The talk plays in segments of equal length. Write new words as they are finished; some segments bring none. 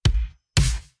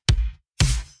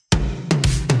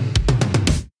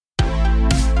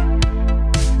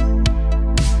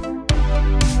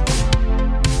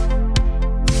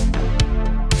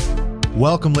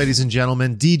Welcome, ladies and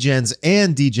gentlemen, DGens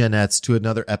and DGenettes, to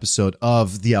another episode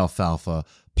of the Alfalfa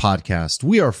Podcast.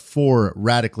 We are four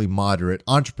radically moderate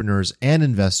entrepreneurs and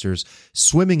investors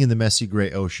swimming in the messy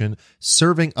gray ocean,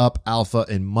 serving up alpha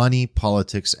in money,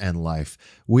 politics, and life.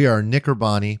 We are Nick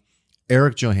Urbani,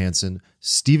 Eric Johansson,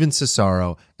 Steven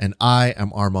Cesaro, and I am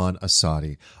Arman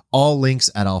Asadi. All links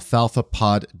at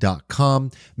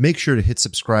alfalfapod.com. Make sure to hit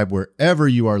subscribe wherever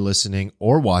you are listening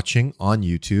or watching on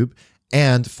YouTube,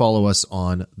 and follow us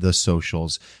on the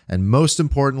socials. And most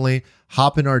importantly,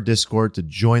 hop in our Discord to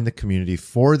join the community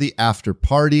for the after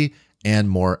party and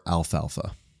more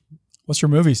alfalfa. What's your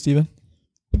movie, Steven?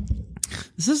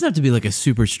 This doesn't have to be like a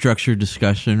super structured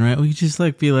discussion, right? We could just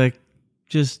like be like,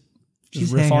 just riff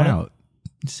hang on out.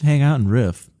 Just hang out and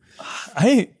riff.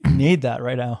 I need that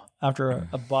right now after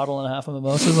a bottle and a half of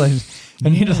mimosas. I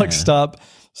need to like stop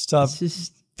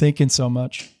Just thinking so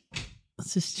much.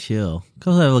 let's just chill.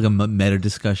 Cause I have like a meta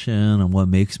discussion on what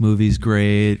makes movies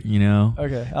great, you know?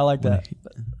 Okay, I like that.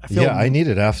 I need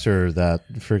it after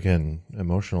that freaking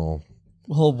emotional.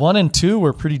 Well, 1 and 2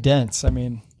 were pretty dense. I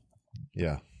mean,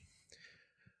 Yeah.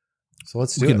 So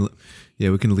let's do it. Yeah,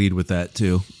 we can lead with that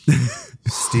too.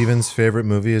 Steven's favorite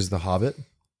movie is The Hobbit.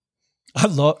 I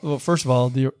love. Well, first of all,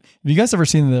 have you guys ever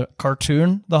seen the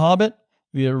cartoon, The Hobbit?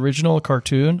 The original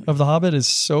cartoon of The Hobbit is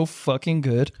so fucking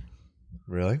good.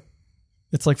 Really?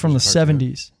 It's like from the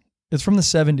 70s. It's from the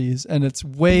 70s, and it's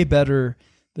way better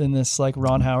than this like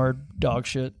Ron Howard dog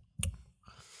shit.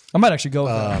 I might actually go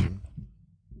with that.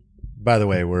 By the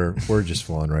way, we're just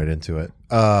flowing right into it.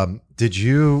 Did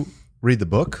you read the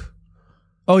book?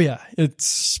 Oh yeah,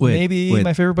 it's maybe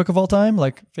my favorite book of all time.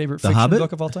 Like favorite fiction Hobbit?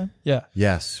 book of all time. Yeah.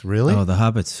 Yes. Really? Oh, The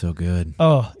Hobbit's so good.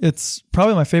 Oh, it's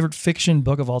probably my favorite fiction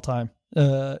book of all time.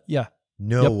 Yeah.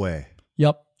 No way.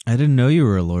 Yep. I didn't know you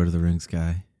were a Lord of the Rings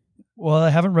guy. Well, I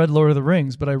haven't read Lord of the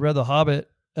Rings, but I read The Hobbit.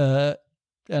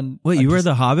 And Wait, you read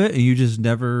The Hobbit and you just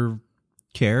never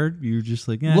cared? You were just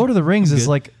like, Lord of the Rings is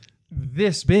like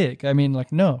this big. I mean,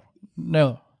 like, no.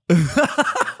 Wait,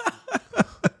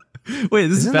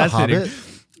 this Isn't is fascinating.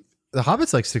 The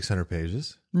Hobbit's like 600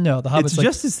 pages. No, The Hobbit's It's like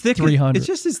just as thick. 300. It's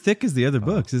just as thick as the other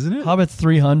books, isn't it? Hobbit's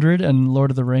 300 and Lord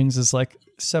of the Rings is like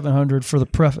 700 for the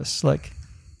preface. Like,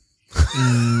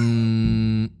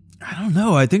 I don't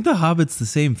know. I think The Hobbit's the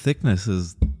same thickness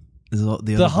as all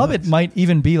the other The Hobbit books. might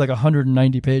even be like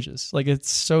 190 pages. Like, it's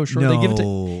so short.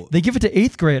 No. They give it to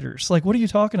 8th graders. Like, what are you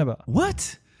talking about?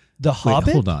 What? The Wait,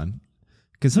 Hobbit? hold on.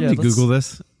 Can somebody let's- Google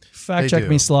this? Fact They check do.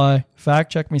 me, Sly. Fact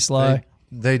check me, Sly.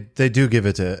 They do give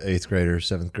it to 8th graders,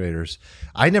 7th graders.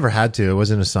 I never had to. It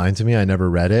wasn't assigned to me. I never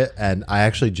read it. And I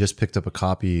actually just picked up a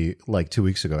copy like 2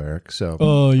 weeks ago, Eric. So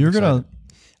Oh, you're going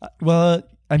to... Well,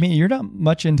 I mean, you're not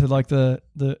much into like the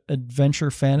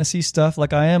adventure fantasy stuff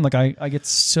like I am. Like I get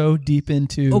so deep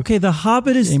into... Okay, The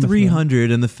Hobbit is Game of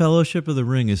 300 and The Fellowship of the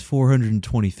Ring is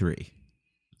 423.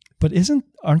 But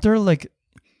aren't there like...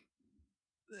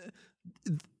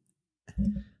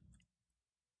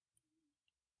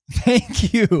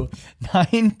 Thank you.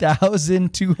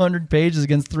 9,200 pages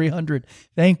against 300.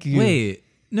 Thank you. Wait,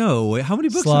 how many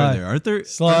books Sly. are there? Aren't there?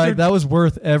 Sly, aren't there- that was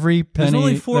worth every penny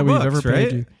only 4 that we've books, ever paid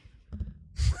right? you.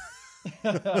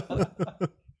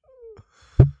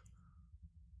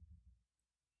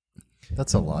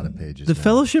 that's a lot of pages. The man.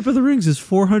 Fellowship of the Rings is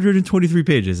 423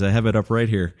 pages. I have it up right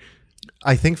here.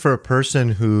 I think for a person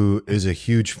who is a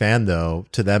huge fan, though,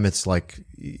 to them, it's like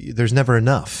there's never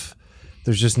enough.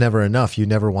 There's just never enough. You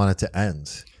never want it to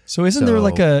end. So isn't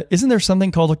there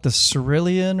something called like the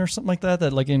Cerulean or something like that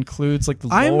like includes like the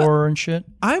lore and shit?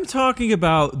 I'm talking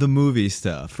about the movie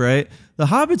stuff, right? The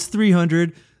Hobbit's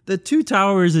 300. The Two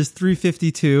Towers is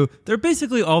 352. They're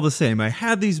basically all the same. I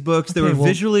had these books. They were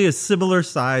visually a similar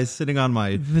size sitting on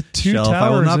my The Two shelf. Towers I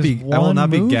will not is be. I will one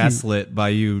not be movie. gaslit by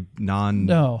you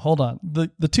No, hold on.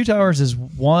 The Two Towers is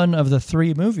one of the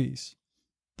 3 movies.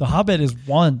 The Hobbit is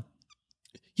one.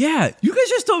 Yeah, you guys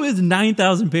just told me it's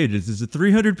 9,000 pages. It's a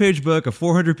 300-page book, a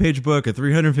 400-page book, a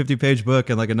 350-page book,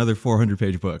 and like another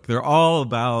 400-page book. They're all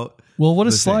about... Well, what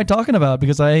is the Sly same. talking about?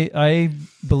 Because I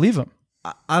believe him.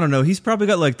 I don't know. He's probably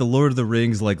got like the Lord of the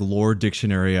Rings like lore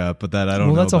dictionary up, but that I don't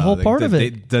know. Well, that's a about. whole Like, part of they-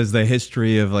 it. Does the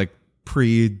history of like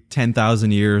pre 10,000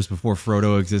 years before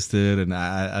Frodo existed, and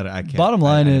I can't. Bottom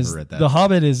line I is never read that.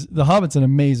 The Hobbit's an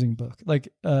amazing book. Like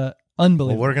Well,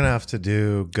 unbelievable. we're gonna have to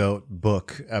do GOAT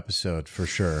book episode for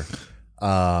sure.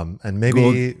 And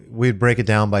maybe we'd break it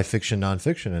down by fiction,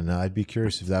 nonfiction, and I'd be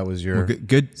curious if that was your Well,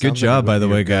 good sounds like job, it by would the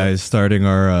be way, your GOAT. guys. Starting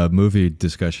our movie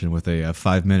discussion with a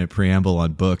 5-minute preamble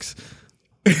on books.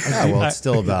 Yeah, well, it's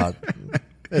still about.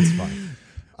 It's fine.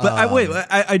 But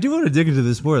I do want to dig into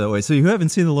this more that way. So you haven't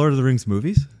seen the Lord of the Rings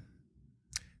movies?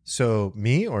 So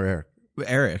me or Eric?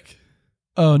 Eric.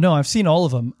 Oh no, I've seen all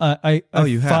of them.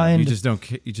 You have. You just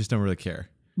don't really care.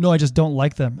 No, I just don't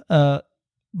like them. The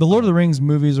Lord of the Rings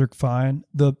movies are fine.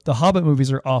 The Hobbit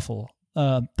movies are awful.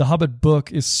 The Hobbit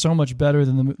book is so much better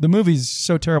than the movie's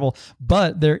so terrible.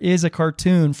 But there is a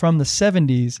cartoon from the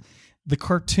 70s. The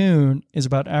cartoon is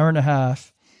about an hour and a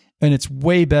half, and it's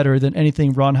way better than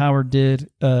anything Ron Howard did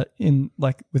within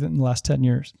the last 10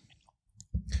 years.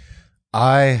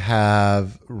 I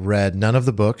have read none of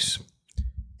the books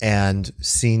and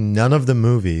seen none of the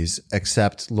movies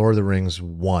except Lord of the Rings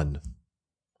 1.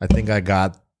 I think I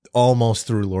got almost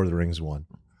through Lord of the Rings 1.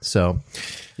 So,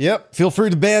 yep, feel free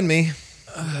to ban me.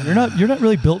 You're not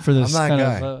really built for this I'm that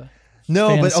kind guy. of No,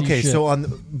 but fantasy okay,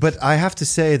 shit. but I have to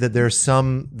say that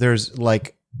there's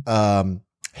like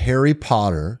Harry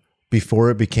Potter before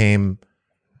it became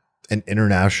an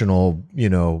international,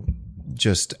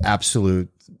 just absolute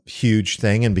huge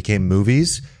thing and became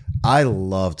movies. I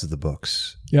loved the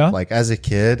books. Yeah. Like as a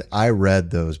kid, I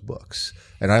read those books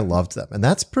and I loved them. And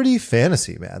that's pretty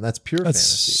fantasy, man. That's pure That's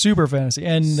fantasy. super fantasy,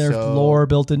 and there's lore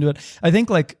built into it. I think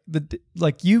like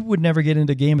you would never get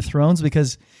into Game of Thrones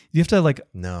because you have to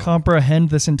comprehend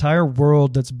this entire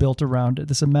world that's built around it,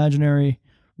 this imaginary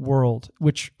world,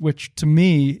 which to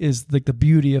me is like the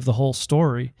beauty of the whole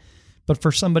story. But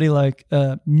for somebody like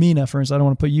Mina, for instance, I don't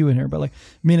want to put you in here, but like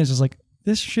Mina's just like,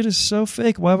 this shit is so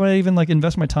fake. Why would I even like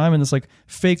invest my time in this like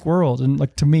fake world? And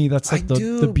like to me, that's like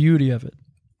the beauty of it.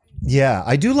 Yeah,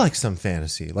 I do like some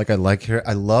fantasy. Like I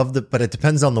love but it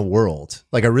depends on the world.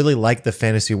 Like I really like the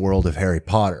fantasy world of Harry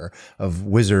Potter, of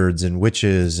wizards and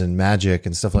witches and magic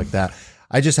and stuff like that.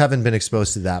 I just haven't been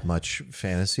exposed to that much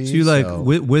fantasy. So you like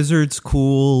wizards,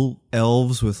 cool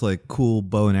elves with like cool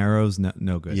bow and arrows?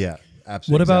 No good. Yeah,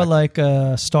 absolutely. What about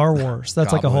like Star Wars?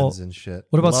 That's like a whole. And shit.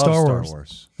 What about Love Star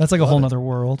Wars? That's like a whole nother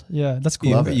world. Yeah, that's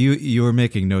cool. You are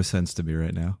making no sense to me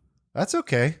right now. That's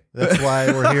okay. That's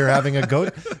why we're here having a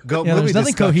goat yeah, movie there's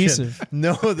nothing discussion. cohesive.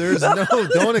 No,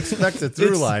 don't expect a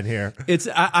through line here.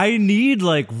 I need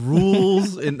like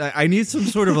rules and I need some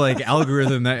sort of like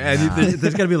algorithm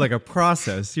there's got to be like a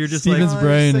process. You're just Steven's like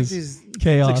brain is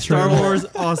chaos. like Star Wars,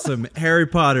 awesome. Harry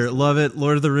Potter, love it.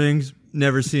 Lord of the Rings,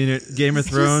 never seen it. Game of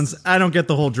Thrones, I don't get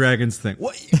the whole dragons thing.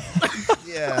 What?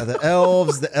 Yeah, the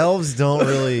elves don't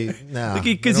really. No,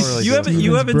 because you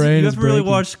haven't really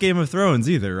watched Game of Thrones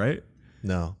either, right?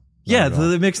 No. Yeah, so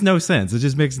it makes no sense. It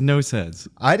just makes no sense.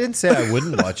 I didn't say I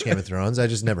wouldn't watch Game of Thrones. I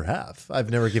just never have. I've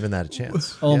never given that a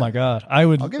chance. Oh my god, I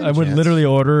would literally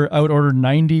order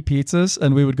 90 pizzas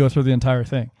and we would go through the entire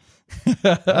thing.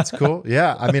 That's cool.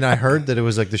 Yeah, I mean, I heard that it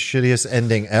was like the shittiest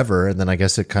ending ever, and then I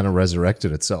guess it kind of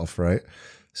resurrected itself, right?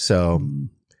 So.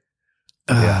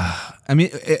 Yeah. I mean,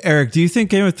 Eric, do you think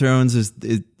Game of Thrones is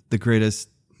the greatest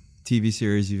TV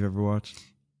series you've ever watched?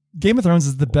 Game of Thrones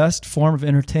is the best form of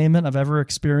entertainment I've ever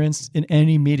experienced in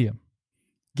any medium.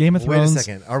 Game of Thrones. Wait a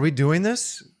second. Are we doing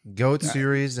this? Goat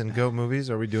series and Goat movies?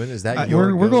 Are we doing? Is that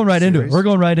we're going right into it. We're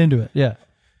going right into it. Yeah.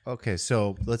 Okay,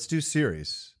 so let's do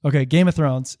series. Okay, Game of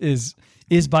Thrones is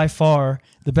by far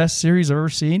the best series I've ever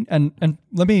seen, and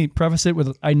let me preface it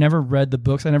with I never read the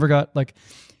books. I never got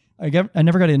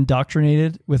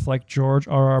indoctrinated with like George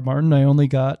R.R. Martin. I only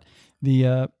got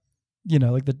the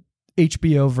like the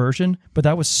HBO version, but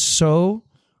that was so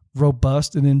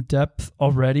robust and in depth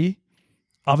already.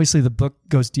 Obviously, the book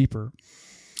goes deeper,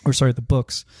 the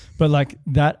books, but like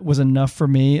that was enough for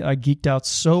me. I geeked out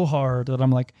so hard that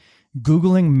I'm like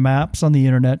Googling maps on the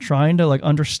internet, trying to like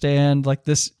understand like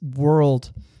this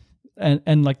world,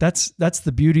 and like that's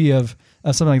the beauty of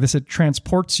something like this. It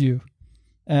transports you.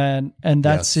 And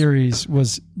that series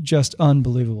was just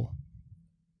unbelievable.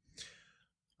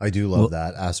 I do love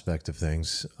that aspect of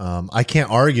things. I can't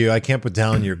argue. I can't put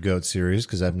down your GOAT series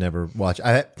because I've never watched.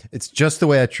 It's just the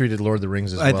way I treated Lord of the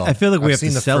Rings as well. I feel like we have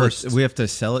to sell it. We have to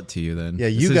sell it to you then. Yeah,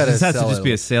 you got to. This has to just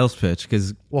be a sales pitch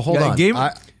because. Well, hold on. Game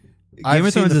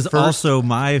of Thrones is also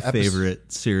my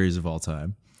favorite series of all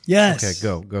time. Yes.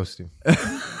 Okay, go, Steve.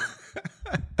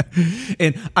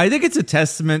 And I think it's a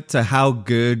testament to how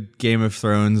good Game of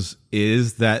Thrones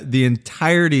is that the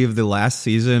entirety of the last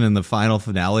season and the final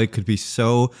finale could be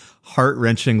so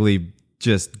heart-wrenchingly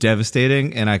just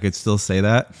devastating, and I could still say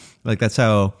that. Like that's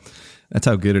how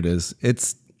good it is.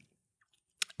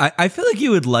 I feel like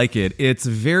you would like it. It's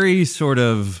very sort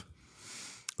of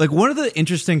like one of the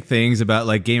interesting things about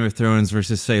like Game of Thrones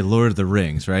versus say Lord of the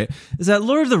Rings, right? Is that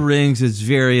Lord of the Rings is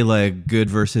very like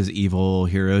good versus evil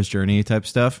hero's journey type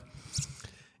stuff.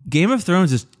 Game of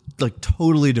Thrones is like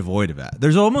totally devoid of that.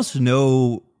 There's almost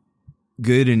no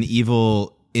good and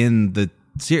evil in the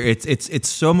series. It's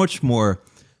so much more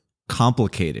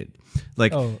complicated.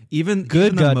 Like even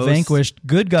Good even got vanquished.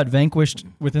 Good got vanquished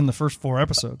within the first 4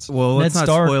 episodes. Well, let's Ned not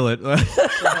Stark, spoil it.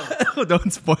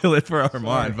 Don't spoil it for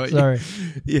Armand. Sorry.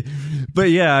 But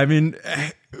yeah, I mean,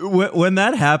 when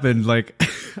that happened, like,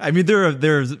 I mean,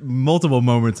 there's multiple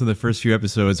moments in the first few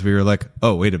episodes where we were like,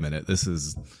 oh, wait a minute, this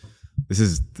is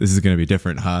going to be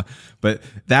different, huh? But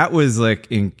that was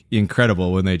like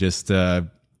incredible when they just, I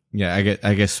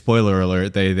guess spoiler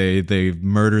alert, they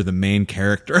murder the main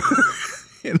character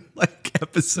in like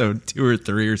episode 2 or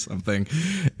 3 or something.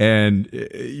 And,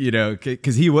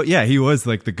 cause he was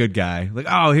like the good guy. Like,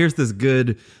 oh, here's this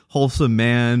good, wholesome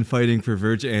man fighting for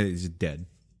virgin, and he's dead.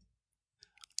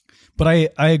 But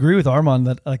I agree with Armand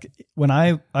that like when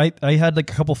I had like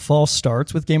a couple false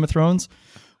starts with Game of Thrones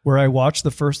where I watched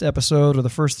the first episode or the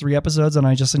first 3 episodes and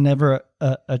I just never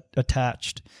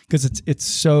attached because it's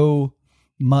so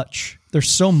much. There's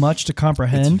so much to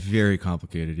comprehend. It's very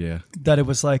complicated, yeah. That it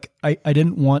was like I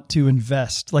didn't want to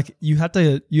invest. Like you have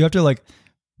to like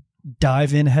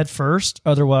dive in head first,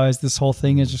 otherwise this whole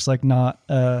thing is just like not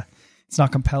it's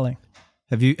not compelling.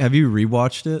 Have you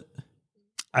rewatched it?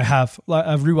 I have.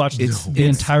 I've rewatched the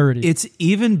entirety. It's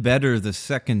even better the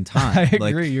second time. I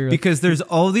agree. Because there's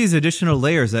all these additional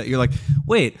layers that you're like,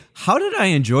 wait, how did I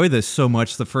enjoy this so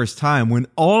much the first time when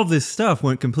all this stuff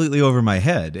went completely over my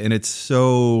head? And it's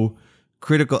so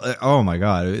critical. Oh my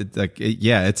God.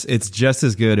 It's just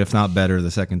as good, if not better,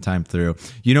 the second time through.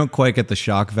 You don't quite get the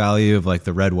shock value of like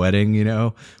the Red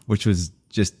Wedding, which was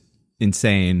just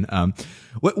insane.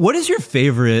 What is your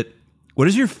favorite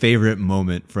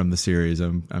moment from the series?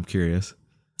 I'm curious.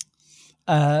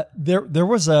 There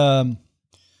was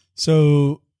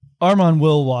so Armand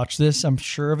will watch this, I'm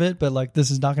sure of it, but like this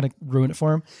is not going to ruin it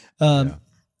for him.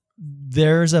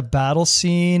 There's a battle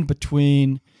scene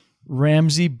between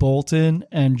Ramsay Bolton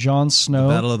and Jon Snow.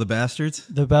 The Battle of the Bastards.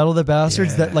 The Battle of the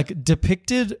Bastards that like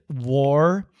depicted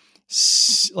war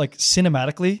like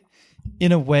cinematically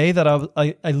in a way that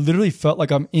I literally felt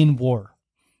like I'm in war.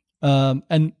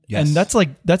 And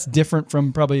that's different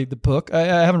from probably the book.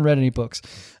 I haven't read any books,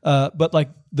 but like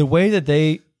the way that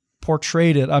they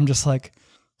portrayed it, I'm just like,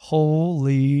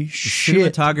 holy shit.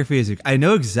 Cinematography is, I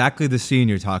know exactly the scene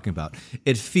you're talking about.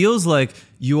 It feels like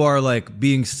you are like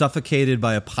being suffocated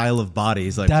by a pile of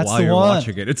bodies, like while you're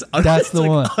watching it. It's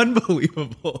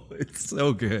unbelievable. It's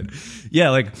so good. Yeah.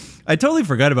 Like I totally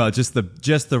forgot about just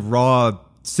the raw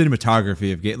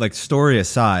cinematography of game. Like story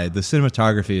aside, the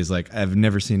cinematography is like I've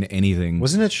never seen anything.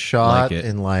 Wasn't it shot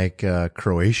in like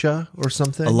Croatia or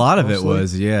something? A lot of it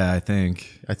was, yeah. I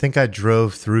think I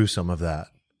drove through some of that.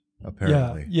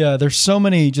 Apparently, yeah. There's so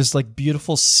many just like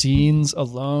beautiful scenes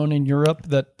alone in Europe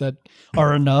that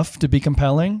are enough to be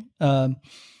compelling.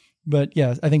 But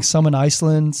yeah, I think some in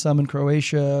Iceland, some in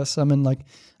Croatia, some in like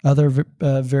other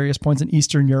various points in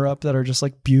Eastern Europe that are just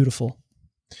like beautiful.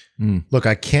 Look,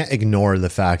 I can't ignore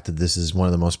the fact that this is one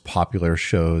of the most popular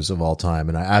shows of all time,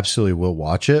 and I absolutely will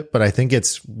watch it. But I think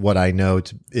it's what I know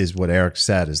is what Eric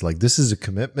said is like, this is a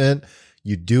commitment.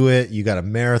 You do it. You got to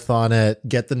marathon it,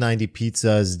 get the 90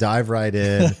 pizzas, dive right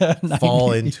in,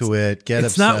 fall into it, get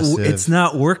obsessive. It's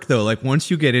not work though. Like once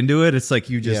you get into it, it's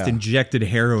like you just injected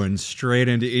heroin straight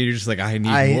into it. You're just like, I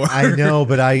need more. I know,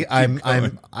 but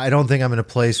I don't think I'm in a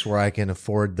place where I can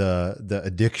afford the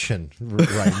addiction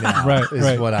right now.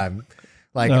 Right. What I'm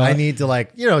like. I need to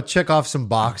like, check off some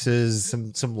boxes,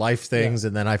 some life things.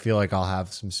 And then I feel like I'll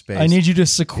have some space. I need you to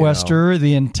sequester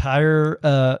the entire,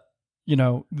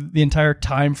 the entire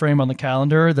time frame on the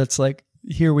calendar. That's like,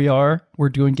 here we are, we're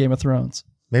doing Game of Thrones.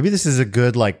 Maybe this is a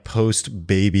good like post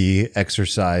baby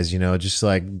exercise, just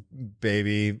like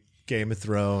baby Game of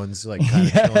Thrones, like kind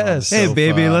of chilling on the sofa. Hey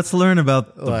baby, let's learn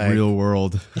about the real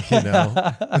world.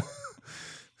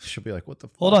 She'll be like, what the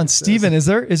fuck? Hold on, Steven, is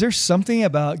there something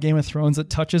about Game of Thrones that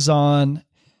touches on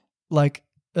like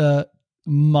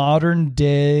modern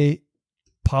day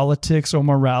politics or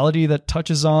morality that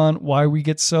touches on why we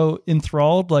get so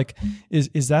enthralled? Like,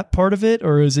 is that part of it,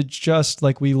 or is it just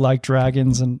like we like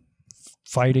dragons and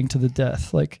fighting to the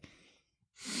death? Like,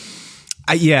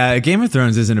 Game of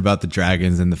Thrones isn't about the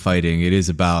dragons and the fighting. It is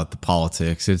about the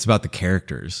politics. It's about the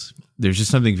characters. There's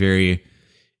just something very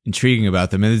intriguing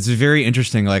about them, and it's very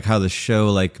interesting, like how the show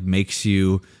like makes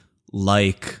you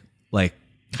like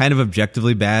kind of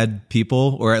objectively bad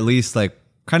people, or at least like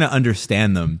kind of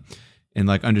understand them. And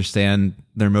like understand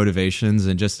their motivations,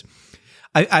 and just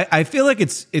I feel like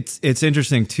it's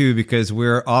interesting too, because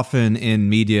we're often in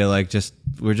media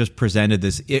we're just presented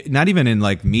this, not even in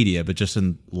like media but just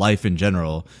in life in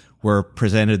general, we're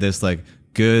presented this like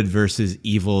good versus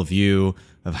evil view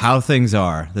of how things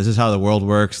are. This is how the world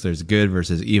works. There's good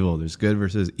versus evil. There's good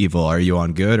versus evil. Are you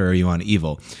on good or are you on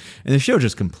evil? And the show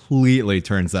just completely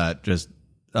turns that just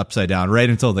upside down right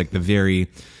until like the very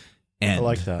end. I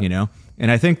like that. You know? And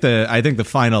I think the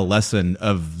final lesson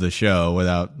of the show,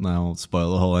 I won't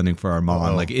spoil the whole ending for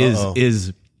Armand,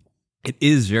 it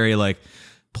is very like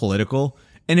political.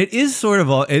 And it is sort of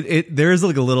there is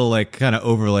like a little like kind of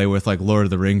overlay with like Lord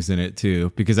of the Rings in it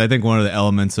too, because I think one of the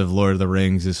elements of Lord of the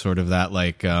Rings is sort of that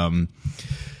like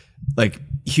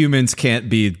humans can't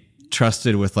be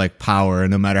trusted with like power,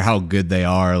 and no matter how good they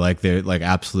are, like they're like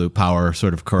absolute power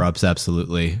sort of corrupts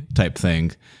absolutely type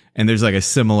thing. And there's like a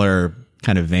similar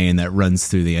kind of vein that runs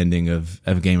through the ending of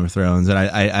Game of Thrones, and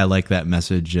I like that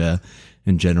message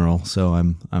in general. So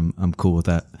I'm cool with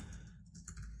that.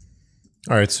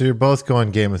 All right, so you're both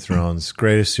going Game of Thrones,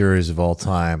 greatest series of all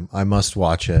time. I must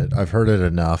watch it. I've heard it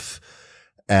enough,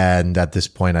 and at this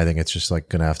point, I think it's just like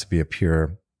going to have to be a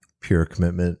pure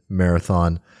commitment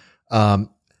marathon.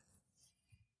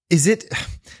 Is it?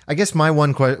 I guess my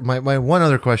one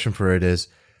other question for it is,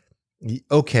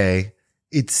 okay,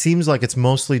 it seems like it's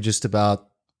mostly just about.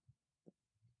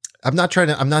 I'm not trying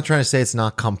to say it's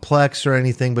not complex or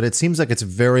anything, but it seems like it's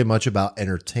very much about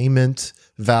entertainment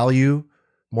value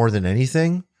more than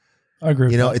anything. I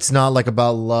agree. It's not like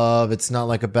about love. It's not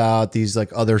like about these like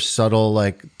other subtle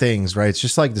like things, right? It's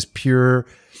just like this pure,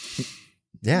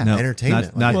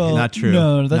 entertainment. Not true.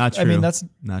 No, not true. I mean, that's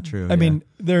not true. I mean,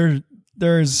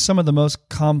 there's some of the most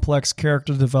complex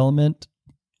character development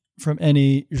from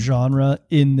any genre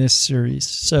in this series.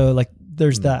 So like,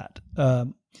 there's that.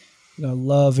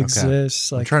 Love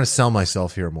exists. Like, I'm trying to sell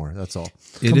myself here more. That's all.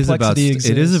 It is about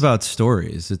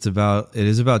stories. It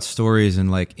is about stories and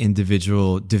like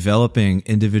developing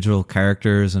individual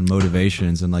characters and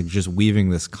motivations, and like just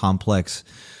weaving this complex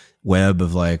web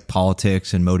of like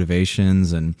politics and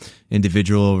motivations and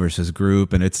individual versus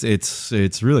group. And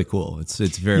it's really cool. It's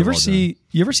very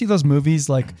you ever see those movies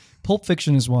like Pulp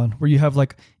Fiction is one where you have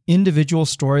like individual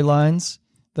storylines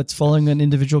that's following an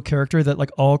individual character that like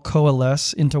all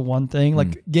coalesce into one thing.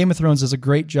 Like Game of Thrones does a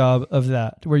great job of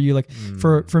that, where you like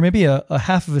for maybe a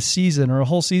half of a season or a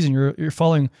whole season, you're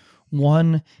following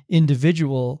one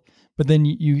individual, but then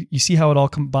you see how it all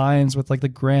combines with like the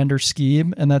grander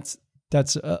scheme. And that's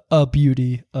a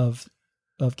beauty of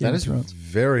Game of Thrones. That is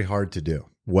very hard to do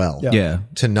well. Yeah.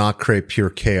 To not create pure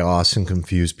chaos and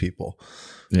confuse people.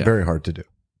 Yeah. Very hard to do.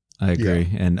 I agree.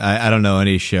 Yeah. And I don't know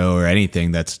any show or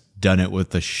anything that's done it with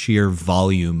the sheer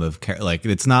volume of like,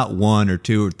 it's not 1 or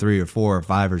 2 or 3 or 4 or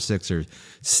 5 or 6 or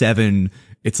 7.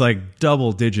 It's like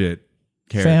double digit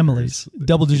families,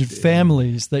 double digit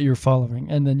families that you're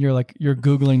following. And then you're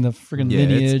Googling the freaking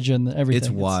lineage and everything. It's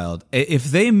wild. If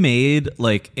they made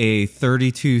like a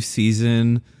 32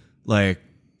 season, like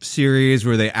series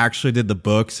where they actually did the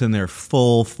books in their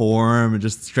full form and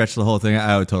just stretched the whole thing,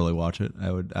 I would totally watch it.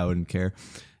 I wouldn't care.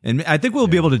 And I think we'll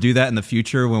be able to do that in the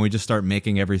future when we just start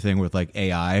making everything with like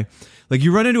AI. Like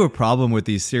you run into a problem with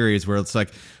these series where it's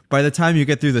like by the time you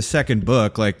get through the second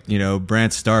book, like, Bran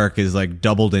Stark is like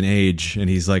doubled in age and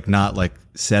he's like not like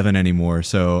 7 anymore.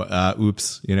 So,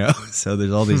 oops, so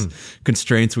there's all these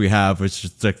constraints we have, which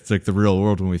is like the real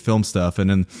world when we film stuff. And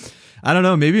then I don't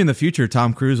know, maybe in the future,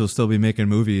 Tom Cruise will still be making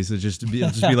movies. It'll just be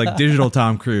like digital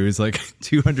Tom Cruise, like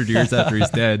 200 years after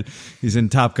he's dead. He's in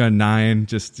Top Gun 9. He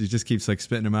just keeps like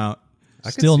spitting them out.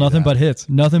 Still nothing but hits.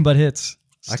 Nothing but hits.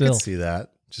 I can see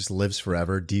that. Just lives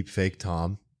forever. Deep fake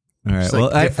Tom. All right. Just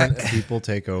like different people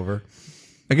take over.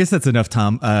 I guess that's enough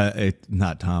Tom.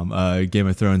 Not Tom. Game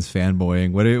of Thrones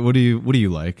fanboying. What do you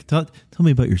like? Tell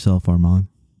me about yourself, Armand.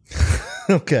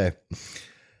 Okay.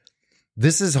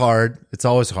 This is hard. It's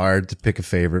always hard to pick a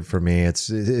favorite for me.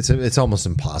 It's almost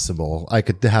impossible. I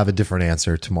could have a different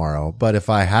answer tomorrow, but if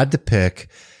I had to pick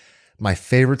my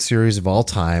favorite series of all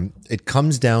time, it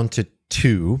comes down to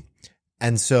 2.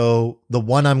 And so the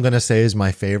one I'm going to say is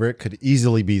my favorite could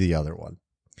easily be the other one.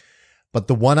 But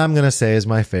the one I'm going to say is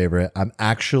my favorite, I'm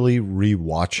actually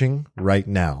rewatching right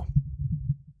now.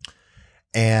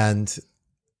 And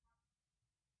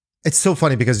it's so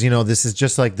funny because, this is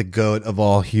just like the goat of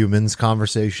all humans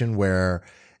conversation where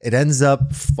it ends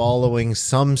up following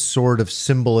some sort of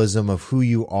symbolism of who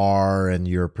you are and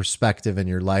your perspective in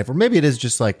your life. Or maybe it is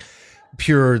just like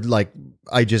pure, like,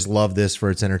 I just love this for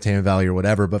its entertainment value or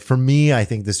whatever. But for me, I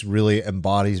think this really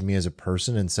embodies me as a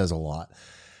person and says a lot.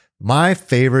 My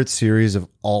favorite series of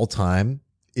all time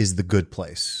is The Good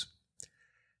Place.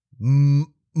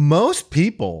 Most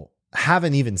people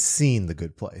haven't even seen The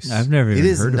Good Place. I've never even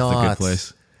heard of The Good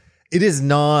Place. It is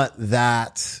not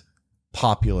that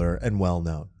popular and well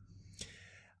known.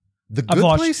 The Good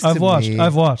Place. I've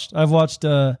watched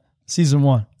Season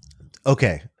 1.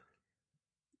 Okay.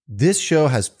 This show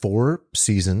has 4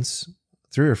 seasons,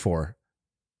 3 or 4.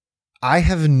 I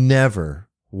have never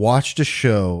watched a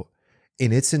show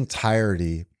in its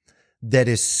entirety that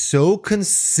is so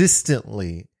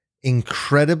consistently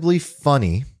incredibly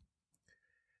funny.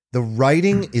 The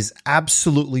writing is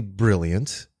absolutely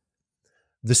brilliant.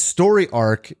 The story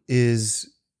arc is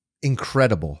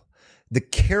incredible. The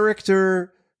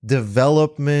character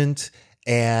development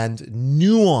and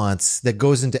nuance that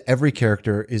goes into every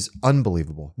character is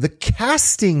unbelievable. The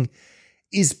casting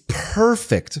is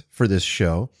perfect for this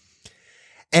show.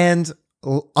 And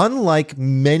unlike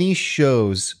many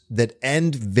shows that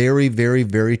end very, very,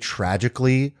 very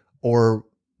tragically or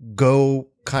go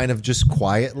kind of just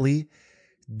quietly,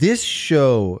 this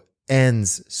show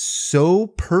ends so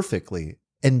perfectly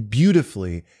and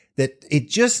beautifully that it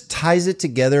just ties it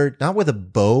together, not with a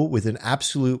bow, with an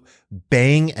absolute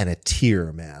bang and a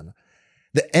tear, man.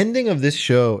 The ending of this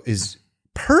show is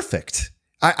perfect.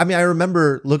 I mean, I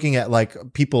remember looking at like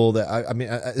people that,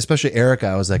 especially Erica,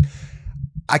 I was like,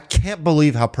 I can't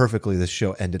believe how perfectly this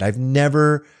show ended. I've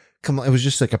never it was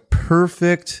just like a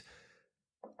perfect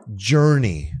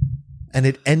journey. And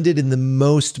it ended in the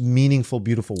most meaningful,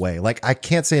 beautiful way. Like, I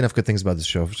can't say enough good things about this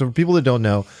show. So for people that don't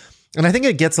know, and I think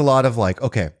it gets a lot of like,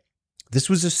 okay, this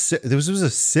was a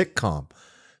sitcom.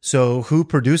 So who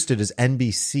produced it is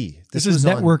NBC. This is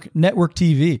network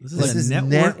TV. This is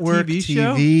network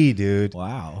TV, dude.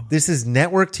 Wow. This is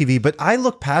network TV. But I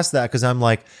look past that because I'm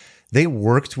like, they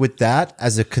worked with that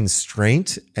as a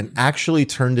constraint and actually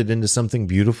turned it into something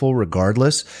beautiful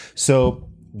regardless. So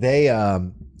they,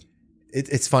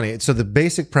 it's funny. So the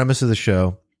basic premise of the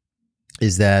show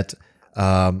is that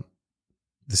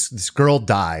this girl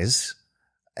dies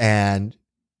and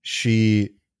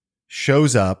she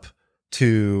shows up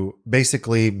to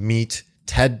basically meet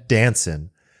Ted Danson.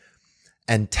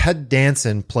 And Ted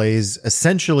Danson plays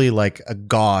essentially like a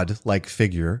god-like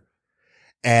figure.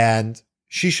 And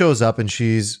she shows up and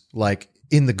she's like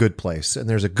in the good place. And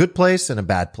there's a good place and a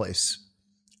bad place.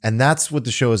 And that's what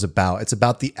the show is about. It's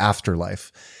about the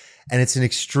afterlife. And it's an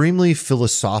extremely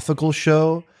philosophical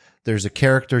show. There's a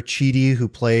character, Chidi, who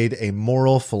played a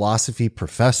moral philosophy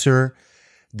professor.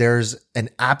 There's an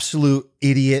absolute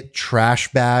idiot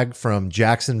trash bag from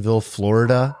Jacksonville,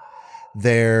 Florida.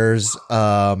 There's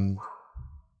Eleanor,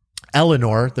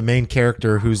 the main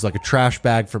character, who's like a trash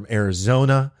bag from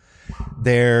Arizona.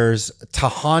 There's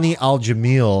Tahani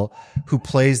Al-Jamil, who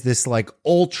plays this like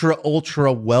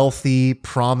ultra wealthy,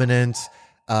 prominent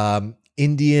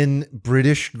Indian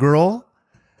British girl.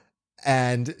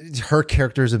 And her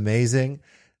character is amazing.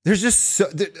 There's just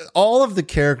all of the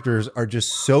characters are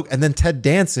just so, and then Ted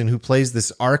Danson, who plays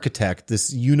this architect,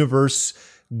 this universe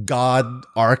god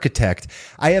architect.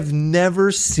 I have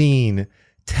never seen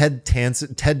Ted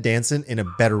Danson in a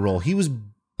better role. He was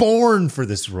born for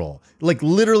this role, like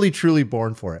literally, truly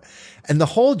born for it. And the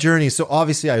whole journey. So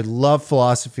obviously I love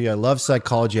philosophy. I love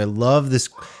psychology. I love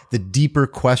the deeper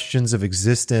questions of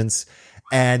existence.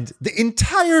 And the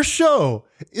entire show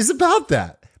is about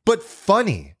that, but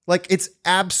funny. Like, it's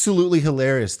absolutely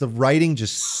hilarious. The writing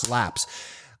just slaps.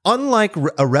 Unlike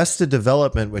Arrested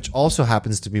Development, which also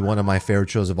happens to be one of my favorite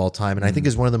shows of all time, and I think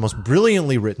is one of the most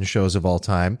brilliantly written shows of all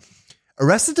time,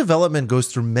 Arrested Development goes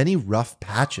through many rough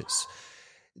patches.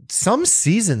 Some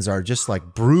seasons are just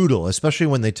like brutal, especially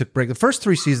when they took break. The first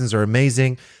 3 seasons are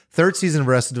amazing. Third season of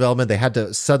Arrested Development, they had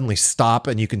to suddenly stop,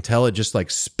 and you can tell it just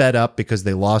like sped up because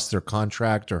they lost their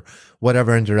contract or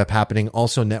whatever ended up happening.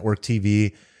 Also network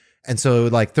TV. And so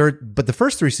like but the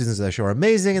first 3 seasons of that show are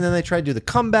amazing. And then they tried to do the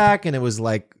comeback and it was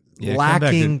like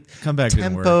lacking comeback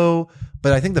tempo.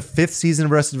 But I think the 5th season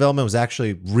of Arrested Development was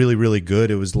actually really, really good.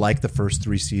 It was like the first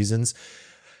 3 seasons.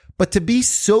 But to be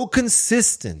so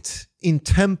consistent in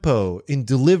tempo, in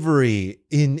delivery,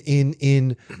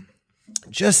 in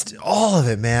just all of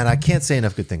it, man, I can't say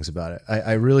enough good things about it.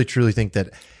 I really, truly think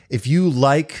that if you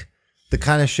like the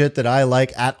kind of shit that I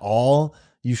like at all,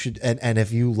 you should, and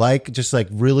if you like just like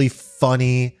really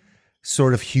funny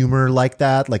sort of humor like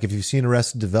that, like if you've seen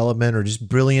Arrested Development or just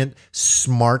brilliant,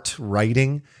 smart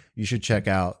writing, you should check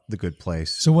out The Good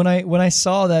Place. So when I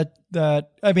saw that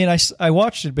I mean, I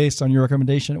watched it based on your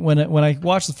recommendation. When I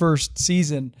watched the first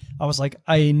season, I was like,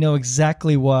 I know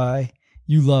exactly why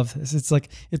you love this. It's like,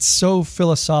 it's so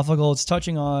philosophical. It's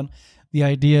touching on the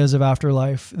ideas of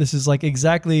afterlife. This is like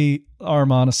exactly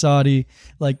Arman Assadi.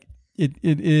 Like it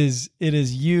is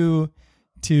you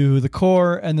to the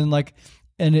core, and then like,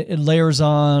 and it layers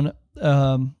on,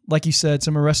 like you said,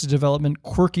 some Arrested Development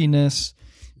quirkiness,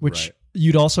 which Right.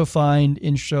 You'd also find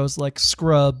in shows like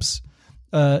Scrubs,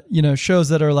 shows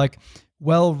that are like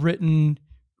well written,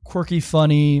 quirky,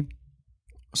 funny,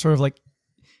 sort of like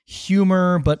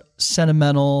humor, but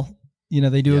sentimental. You know,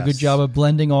 they do a good job of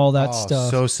blending all that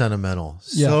stuff. So sentimental.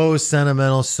 So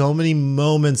sentimental. So many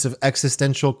moments of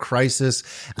existential crisis,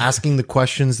 asking the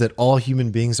questions that all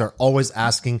human beings are always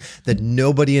asking that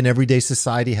nobody in everyday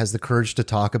society has the courage to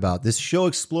talk about. This show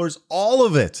explores all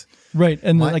of it. Right.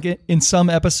 And like in some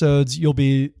episodes, you'll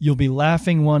be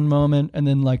laughing one moment and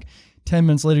then like 10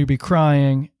 minutes later you'll be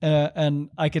crying. And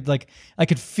I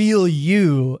could feel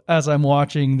you as I'm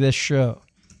watching this show.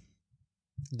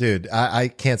 Dude, I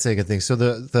can't say a good thing. So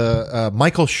the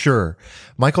Michael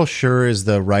Schur is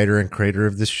the writer and creator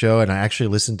of this show, and I actually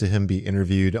listened to him be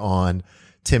interviewed on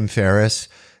Tim Ferriss.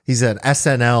 He's an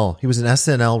SNL. He was an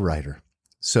SNL writer.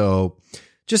 So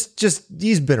just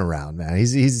he's been around, man.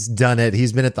 He's done it.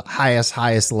 He's been at the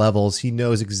highest levels. He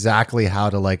knows exactly how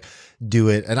to like do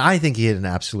it, and I think he hit an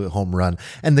absolute home run.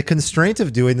 And the constraint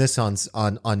of doing this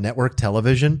on network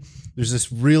television. There's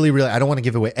this really, I don't want to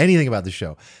give away anything about the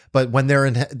show, but when they're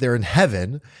in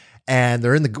heaven and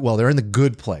they're in the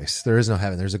good place. There is no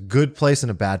heaven. There's a good place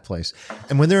and a bad place.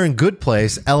 And when they're in good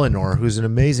place, Eleanor, who's an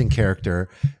amazing character,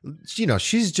 you know,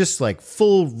 she's just like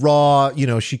full raw, you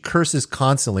know, she curses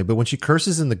constantly, but when she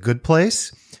curses in the good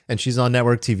place and she's on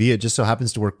network TV, it just so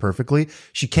happens to work perfectly.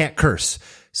 She can't curse.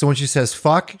 So when she says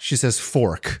fuck, she says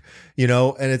fork, you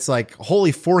know, and it's like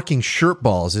holy forking shirt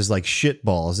balls is like shit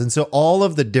balls. And so all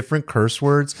of the different curse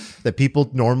words that people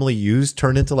normally use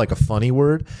turn into like a funny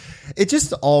word. It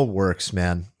just all works,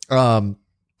 man. Can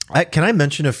I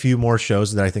mention a few more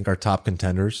shows that I think are top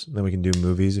contenders? Then we can do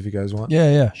movies if you guys want.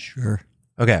 Yeah. Sure.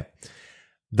 Okay.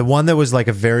 The one that was like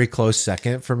a very close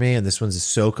second for me, and this one's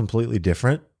so completely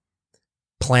different.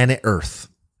 Planet Earth.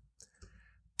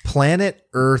 Planet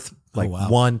Earth. Like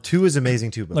 1, 2 is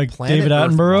amazing too, but like Planet David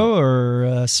Earth Attenborough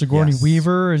or Sigourney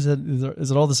Weaver, is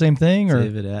it all the same thing? Or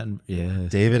David Attenborough,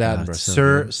 David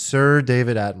Attenborough, Sir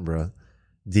David Attenborough,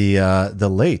 the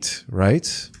late,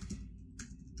 right?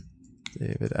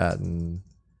 David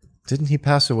didn't he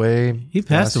pass away? He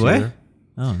passed away. Year?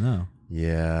 Oh no.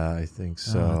 Yeah, I think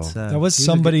so. That was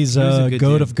somebody's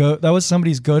goat of goat. That was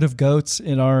somebody's goat of goats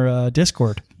in our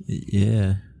Discord.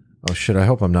 Yeah. Oh shit! I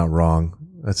hope I'm not wrong.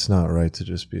 That's not right to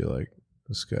just be like,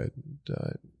 this guy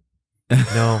died.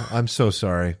 No, I'm so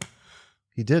sorry.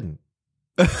 He didn't.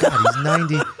 God, he's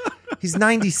 90. He's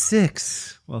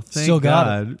 96. Well, thank still got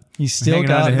God. It. He's still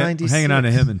got it. We're hanging on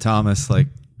to him and Thomas like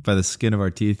by the skin of our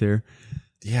teeth here.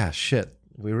 Yeah, shit.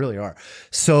 We really are.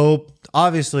 So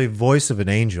obviously, voice of an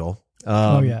angel.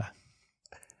 Oh yeah.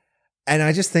 And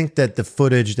I just think that the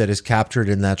footage that is captured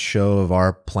in that show of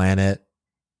our planet,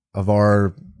 of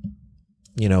our,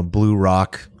 you know, blue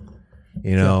rock,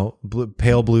 you know,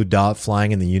 pale blue dot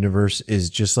flying in the universe is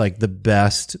just like the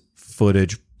best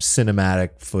footage,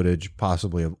 cinematic footage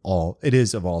possibly of all. It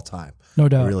is of all time. No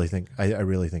doubt. I really think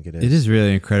it is. It is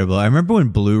really incredible. I remember when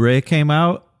Blu-ray came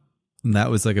out, and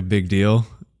that was like a big deal.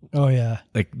 Oh yeah.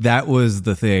 Like that was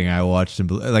the thing I watched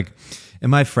like in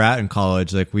my frat in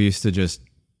college. Like we used to just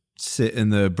sit in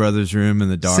the brothers' room in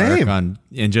the dark and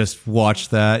just watch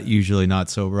that. Usually not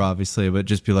sober, obviously, but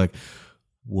just be like,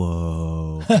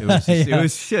 "Whoa!" It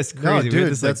was just crazy. No,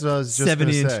 dude, this, that's what I was just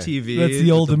 70-inch say. TV. That's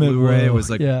the ultimate Blu-ray. whoa. It was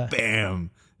like, Yeah.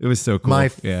 bam! It was so cool. My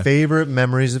favorite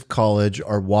memories of college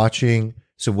are watching.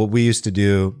 So what we used to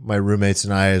do, my roommates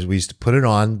and I, is we used to put it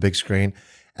on big screen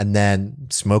and then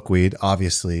smoke weed,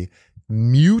 obviously,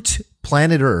 mute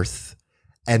Planet Earth,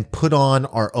 and put on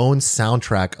our own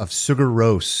soundtrack of Sugar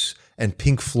Rose and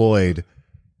Pink Floyd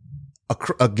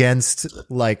against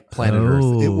like Planet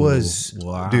Earth. It was,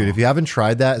 dude, if you haven't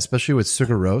tried that, especially with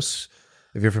Sugar Rose,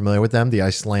 if you're familiar with them, the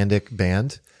Icelandic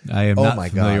band. I am not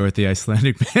familiar with the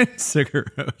Icelandic band Sigur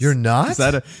Rós. You're not? Is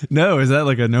that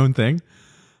like a known thing?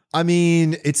 I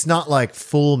mean, it's not like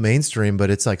full mainstream, but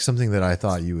it's like something that I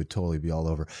thought you would totally be all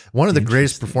over. One of the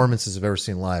greatest performances I've ever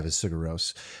seen live is Sigur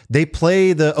Rós. They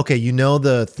play you know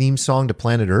the theme song to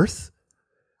Planet Earth?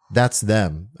 That's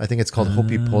them. I think it's called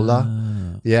Hopi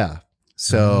Pola. Yeah.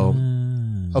 So,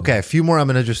 okay, a few more I'm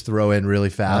going to just throw in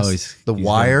really fast. The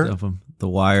Wire. The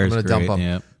Wire is I'm great. going to dump them.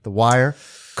 Yeah. The Wire.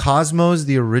 Cosmos,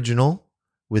 the original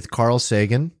with Carl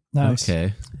Sagan. Nice.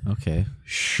 Okay.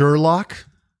 Sherlock.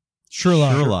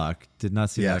 Did not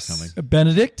see that coming.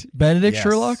 Benedict Yes.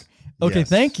 Sherlock. Okay, Yes.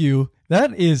 thank you.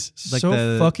 That is Like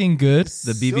so fucking good.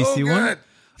 The BBC one?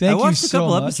 Thank I watched you a couple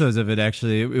so much. episodes of it,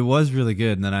 actually. It was really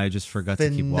good, and then I just forgot to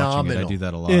keep watching it. I do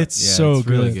that a lot. It's so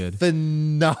really good. good.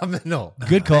 Phenomenal.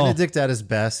 Good call. Benedict at his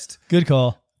best. Good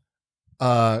call.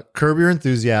 Curb Your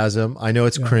Enthusiasm. I know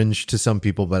it's cringe to some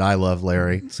people, but I love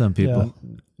Larry. Some people.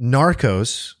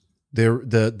 Narcos.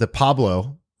 The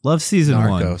Pablo. Love season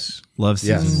Narcos. one. Love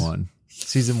season Yes. one.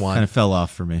 Season 1. Kind of fell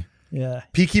off for me. Yeah.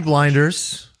 Peaky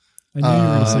Blinders. I knew you were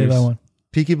going to say that one.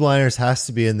 Peaky Blinders has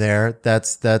to be in there.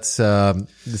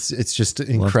 It's just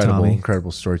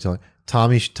incredible storytelling.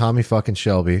 Tommy fucking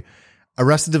Shelby.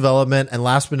 Arrested Development, and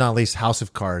last but not least, House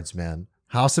of Cards, man.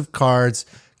 House of Cards,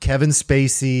 Kevin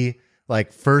Spacey,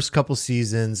 like first couple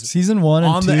seasons. Season 1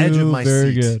 and 2, on the edge of my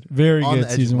very seat. good. Very On good the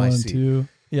edge season of my 1 and seat. 2.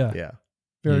 Yeah. Yeah.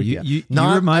 Very You- good. you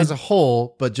Not remind- as a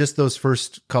whole, but just those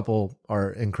first couple are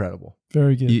incredible.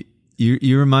 Very good.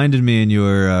 You reminded me in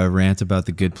your rant about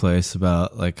The Good Place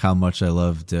about like how much I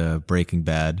loved Breaking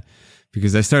Bad,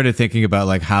 because I started thinking about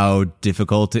like how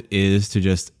difficult it is to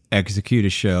just execute a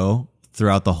show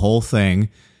throughout the whole thing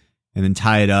and then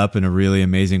tie it up in a really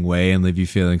amazing way and leave you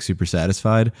feeling super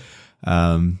satisfied.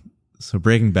 So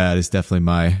Breaking Bad is definitely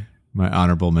my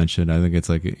honorable mention. I think it's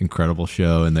like an incredible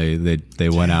show, and they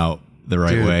went out the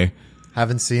right Dude. way.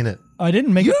 Haven't seen it. I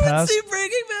didn't make it past.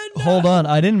 Breaking Bad? Hold on,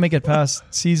 I didn't make it past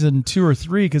season 2 or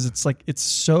 3 because it's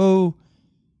so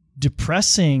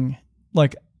depressing.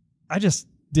 Like, I just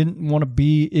didn't want to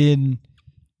be in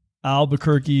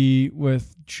Albuquerque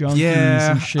with junkies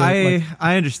Yeah, and shit.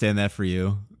 I understand that for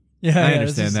you. Yeah, I yeah,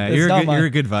 understand that. it's You're not a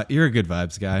good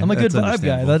vibes guy. I'm a good That's vibe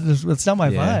guy. understandable. That's not my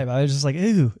Yeah. vibe. I was just like,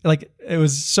 ooh, like it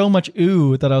was so much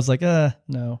ooh that I was like,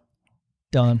 no,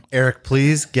 done. Eric,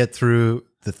 please get through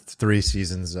the 3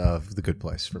 seasons of The Good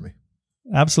Place for me.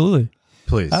 Absolutely,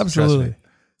 Please. absolutely.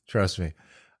 Trust me.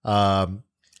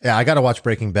 Yeah, I got to watch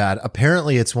Breaking Bad.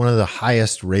 Apparently, it's one of the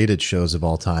highest rated shows of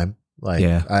all time. Like,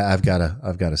 Yeah. I've got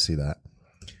to see that.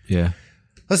 Yeah.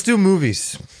 Let's do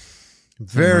movies.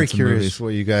 Very some curious movies. what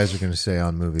you guys are going to say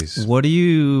on movies. What do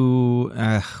you?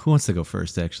 Who wants to go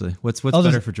first? Actually, what's I'll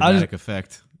better just- for dramatic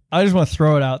effect? I just want to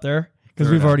throw it out there because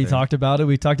Throw it we've out already there. talked about it.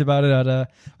 We talked about it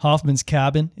at Hoffman's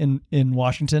cabin in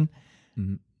Washington.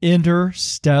 Mm-hmm.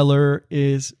 Interstellar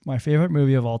is my favorite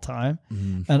movie of all time.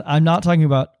 And I'm not talking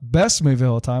about best movie of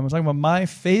all time. I'm talking about my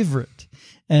favorite.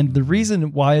 And the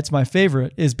reason why it's my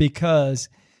favorite is because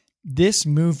this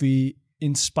movie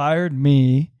inspired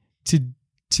me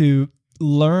to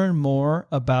learn more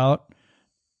about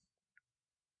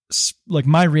like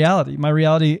my reality. My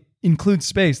reality includes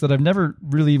space that I've never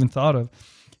really even thought of.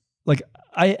 Like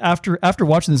after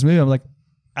watching this movie, I'm like,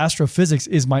 astrophysics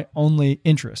is my only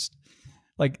interest.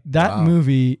 Like that Wow.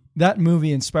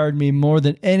 movie inspired me more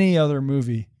than any other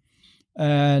movie.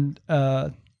 And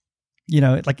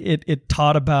it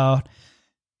taught about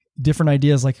different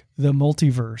ideas like the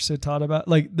multiverse. It taught about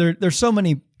like there's so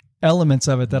many elements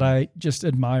of it that I just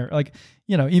admire. Like,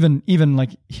 even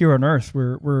like here on Earth,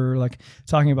 we're like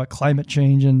talking about climate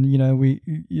change, and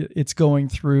it's going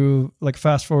through like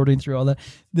fast forwarding through all that.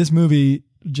 This movie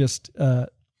just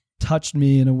touched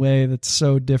me in a way that's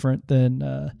so different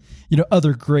than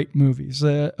other great movies,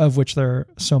 of which there are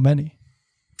so many.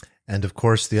 And of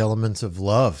course, the element of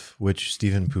love, which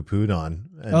Stephen poo-pooed on.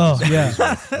 And Oh, disagrees yeah.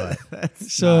 with, but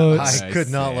So I could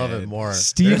not love it more.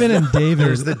 Stephen and David.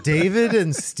 There's the David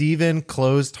and Stephen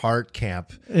closed heart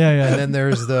camp. Yeah. And then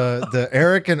there's the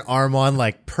Eric and Armand,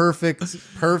 like perfect,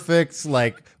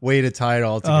 like way to tie it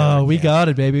all together. Oh, we got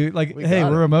it, baby. Like, hey,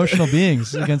 got we're it. emotional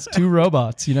beings against 2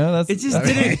 robots. That's It just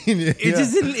that's- didn't. Yeah. It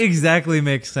just didn't exactly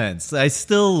make sense. I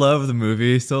still love the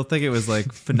movie. Still think it was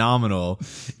like phenomenal.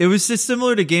 It was just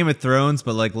similar to Game of Thrones,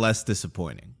 but like less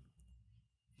disappointing.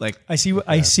 Like I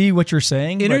see what you're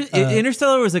saying. but,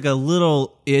 Interstellar was like a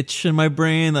little itch in my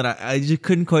brain that I just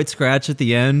couldn't quite scratch at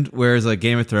the end. Whereas like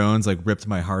Game of Thrones like ripped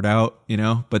my heart out,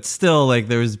 But still, like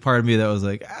there was part of me that was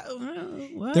like,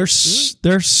 what?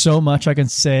 there's so much I can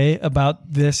say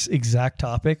about this exact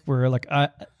topic where like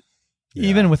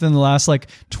even within the last like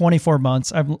 24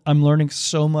 months, I'm learning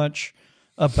so much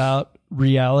about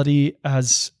reality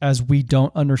as we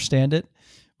don't understand it,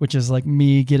 which is like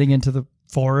me getting into the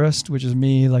forest, which is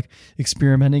me like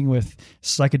experimenting with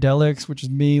psychedelics, which is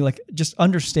me like just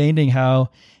understanding how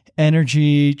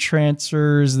energy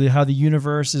transfers, how the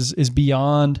universe is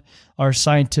beyond our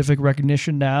scientific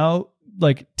recognition now.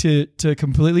 Like to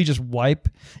completely just wipe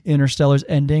Interstellar's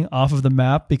ending off of the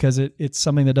map because it's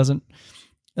something that doesn't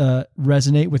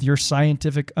resonate with your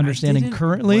scientific understanding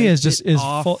currently is just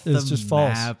false. It's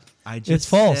false.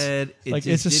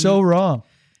 It's just so wrong.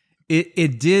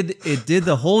 It did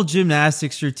the whole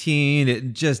gymnastics routine.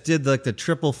 It just did like the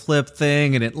triple flip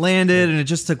thing, and it landed, and it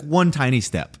just took one tiny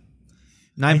step.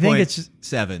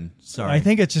 9.7. Sorry, I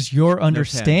think it's just your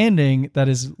understanding that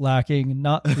is lacking,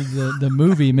 not the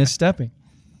movie misstepping.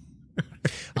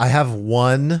 I have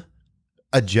one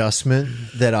adjustment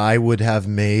that I would have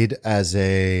made as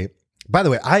a. By the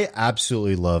way, I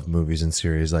absolutely love movies and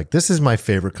series. Like, this is my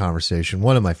favorite conversation,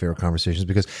 one of my favorite conversations,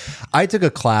 because I took a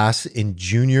class in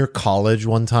junior college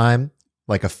one time,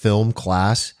 like a film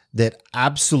class that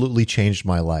absolutely changed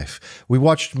my life. We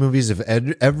watched movies of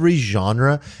every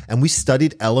genre, and we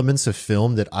studied elements of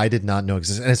film that I did not know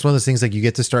existed. And it's one of those things like you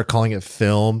get to start calling it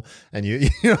film, and you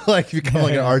like you become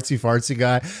like an artsy fartsy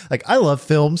guy. Like I love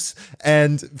films,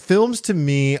 and films to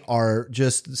me are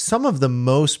just some of the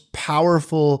most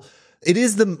powerful. It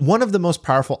is one of the most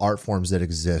powerful art forms that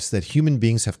exists, that human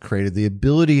beings have created. The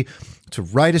ability to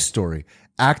write a story,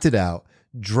 act it out,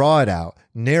 draw it out,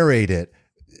 narrate it,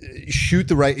 shoot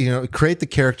the right, create the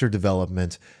character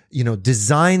development,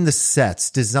 design the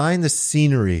sets, design the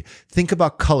scenery, think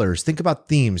about colors, think about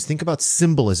themes, think about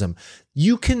symbolism.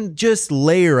 You can just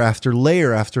layer after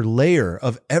layer after layer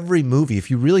of every movie. If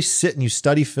you really sit and you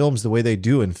study films the way they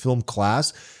do in film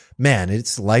class, man,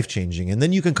 it's life-changing. And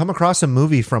then you can come across a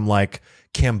movie from like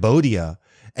Cambodia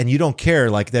and you don't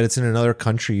care like that it's in another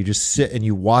country. You just sit and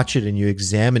you watch it and you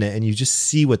examine it and you just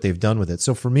see what they've done with it.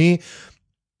 So for me,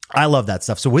 I love that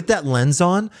stuff. So with that lens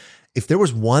on, if there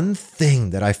was one thing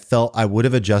that I felt I would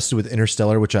have adjusted with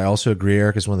Interstellar, which I also agree,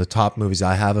 Eric, is one of the top movies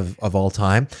I have of all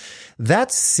time,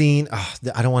 that scene,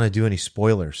 I don't want to do any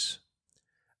spoilers.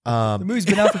 The movie's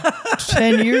been out for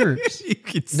 10 years.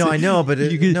 I know, but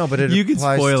it could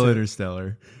spoil to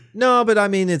Interstellar. No, but I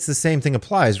mean, it's the same thing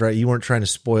applies, right? You weren't trying to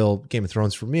spoil Game of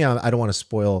Thrones for me. I don't want to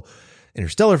spoil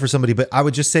Interstellar for somebody, but I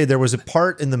would just say there was a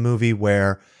part in the movie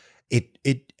where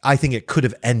I think it could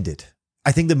have ended.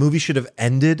 I think the movie should have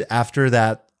ended after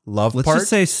that love part. Let's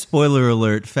just say spoiler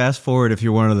alert. Fast forward if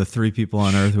you're one of the 3 people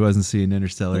on Earth who hasn't seen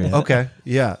Interstellar yet. Okay,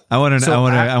 yeah. I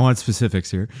want specifics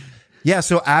here. Yeah,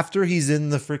 so after he's in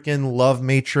the freaking love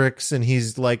matrix and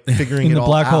he's like figuring it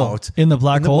all out in the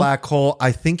black hole,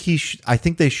 I think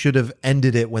they should have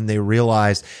ended it when they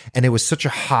realized, and it was such a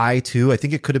high too. I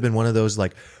think it could have been one of those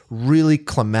like really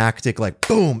climactic, like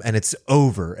boom, and it's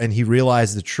over, and he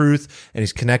realized the truth, and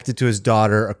he's connected to his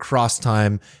daughter across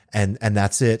time, and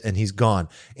that's it, and he's gone.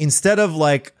 Instead of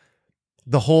like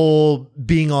the whole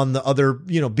being on the other,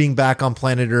 being back on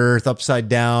planet Earth upside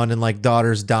down and like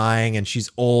daughter's dying and she's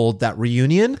old, that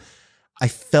reunion I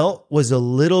felt was a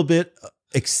little bit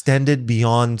extended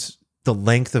beyond the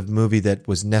length of movie that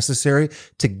was necessary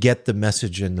to get the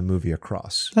message in the movie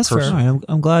across. That's fair.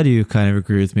 I'm glad you kind of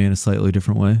agree with me in a slightly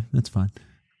different way. That's fine.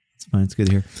 It's fine. It's good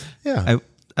to hear. Yeah.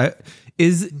 I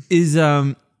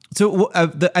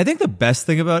think the best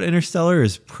thing about Interstellar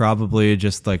is probably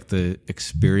just like the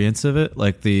experience of it,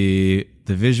 like the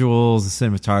visuals, the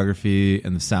cinematography,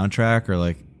 and the soundtrack are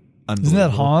like unbelievable. Isn't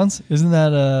that Hans? Isn't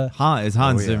that It's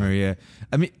Hans Zimmer? Yeah.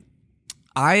 I mean,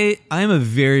 I am a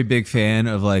very big fan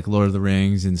of like Lord of the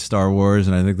Rings and Star Wars,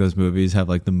 and I think those movies have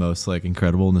like the most like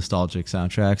incredible nostalgic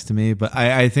soundtracks to me. But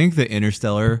I think the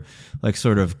Interstellar like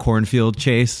sort of cornfield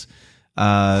chase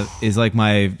is like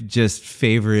my just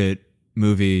favorite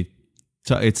movie.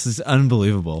 It's just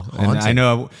unbelievable. And I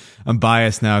know I'm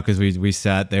biased now because we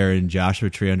sat there in Joshua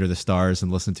Tree under the stars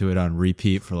and listened to it on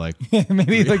repeat for like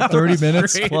maybe like 30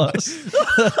 minutes plus.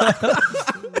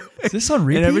 Is this on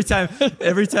repeat? And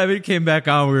every time it came back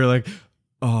on, we were like,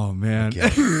 oh man. When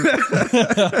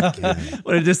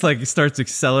it just like starts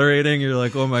accelerating, you're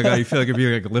like, oh my God, you feel like you're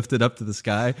being like lifted up to the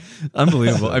sky.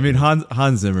 Unbelievable. I mean,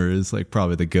 Hans Zimmer is like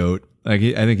probably the GOAT. Like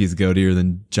I think he's goatier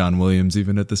than John Williams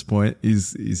even at this point.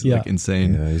 He's like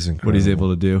insane. Yeah, he's incredible. What he's able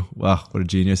to do. Wow, what a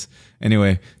genius.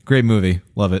 Anyway, great movie.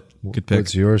 Love it. Good pick.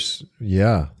 What's yours?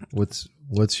 Yeah. What's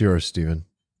yours, Steven?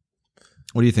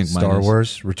 What do you think? Star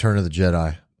Wars, Return of the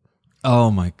Jedi.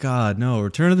 Oh my God, no!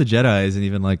 Return of the Jedi isn't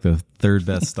even like the 3rd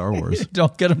best Star Wars.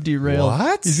 Don't get him derailed.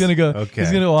 What? He's gonna go. Okay.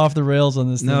 He's gonna go off the rails on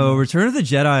this. No, Return of the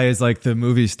Jedi is like the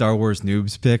movie Star Wars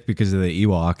noobs pick because of the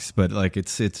Ewoks, but like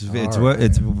it's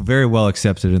very well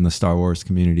accepted in the Star Wars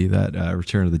community that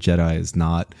Return of the Jedi is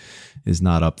not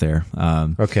up there.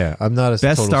 Okay, I'm not a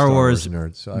best total Star Wars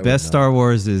nerd. So best Star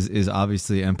Wars is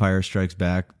obviously Empire Strikes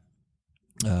Back.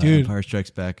 Dude, Empire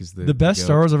Strikes Back is the best GOAT.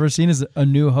 Star Wars I've ever seen is A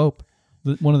New Hope.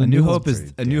 One of the A New new Hope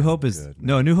is A New Hope is good,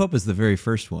 no A New Hope is the very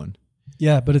first one.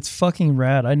 Yeah, but it's fucking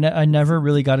rad. I never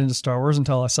really got into Star Wars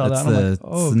until I saw that. And I'm like,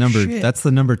 oh, shit. That's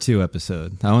the number 2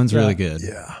 episode. That one's really good.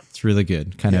 Yeah, it's really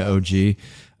good. Kind of OG.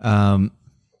 I'm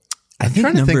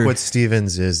trying to think what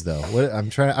Stevens is though.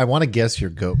 I want to guess your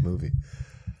GOAT movie.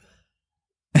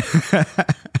 I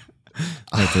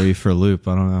throw you for a loop.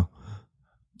 I don't know.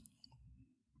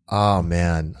 Oh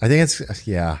man, I think it's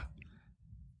The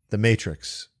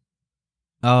Matrix.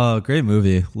 Oh, great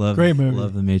movie. Great movie.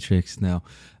 Love The Matrix. No.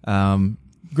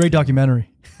 Great documentary.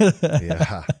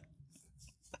 Yeah.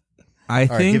 I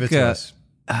think. Right, give it to us.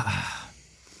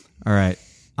 All right.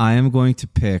 I am going to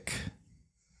pick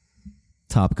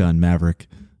Top Gun Maverick.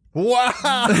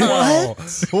 Wow.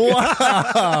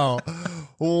 Wow.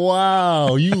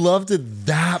 Wow. You loved it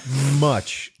that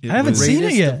much. I haven't seen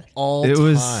it yet. All it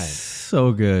was time.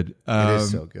 so good. It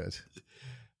is so good.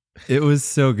 It was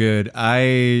so good.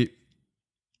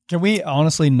 Can we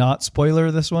honestly not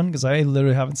spoiler this one? Because I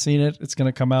literally haven't seen it. It's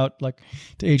going to come out like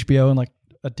to HBO in like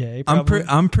a day. Probably.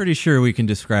 I'm pretty sure we can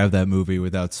describe that movie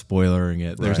without spoiling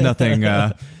it. There's nothing.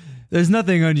 There's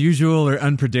nothing unusual or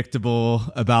unpredictable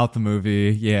about the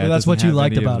movie. Yeah, that's what you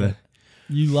liked about it.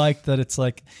 You liked that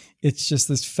it's just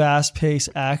this fast paced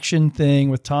action thing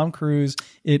with Tom Cruise.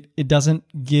 It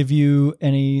doesn't give you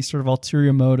any sort of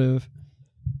ulterior motive.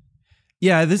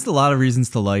 Yeah, there's a lot of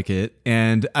reasons to like it.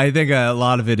 And I think a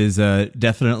lot of it is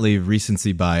definitely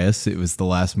recency bias. It was the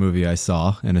last movie I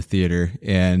saw in a theater.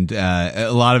 And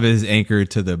a lot of it is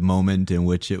anchored to the moment in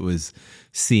which it was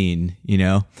seen, you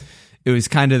know? It was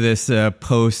kind of this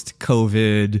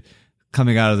post-COVID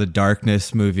coming out of the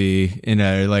darkness movie in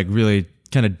a like really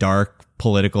kind of dark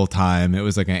political time. It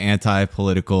was like an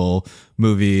anti-political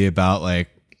movie about like,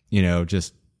 you know,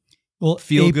 just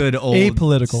feel good old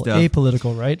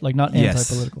apolitical, right? Like not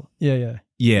anti-political. Yeah.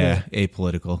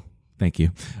 Apolitical. Thank you.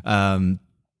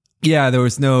 Yeah, there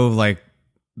was no like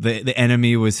the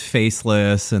enemy was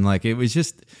faceless, and like it was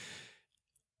just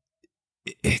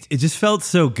it just felt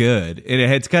so good.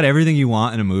 It's got everything you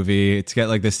want in a movie. It's got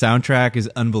like the soundtrack is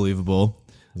unbelievable.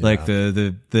 Yeah. Like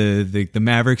the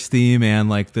Mavericks theme and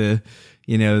like the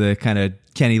kind of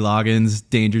Kenny Loggins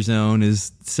Danger Zone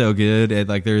is so good.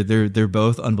 Like they're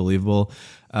both unbelievable.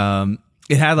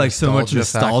 It had like so much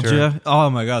nostalgia. Factor.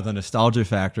 Oh my God. The nostalgia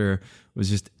factor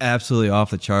was just absolutely off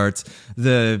the charts.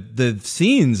 The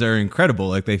scenes are incredible.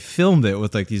 Like they filmed it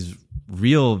with like these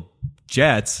real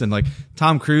jets, and like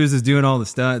Tom Cruise is doing all the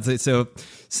stunts. So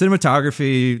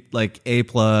cinematography, like A+,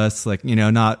 like, you know,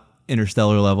 not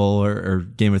Interstellar level or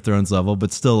Game of Thrones level,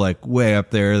 but still like way up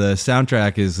there. The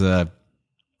soundtrack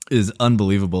is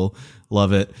unbelievable.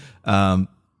 Love it.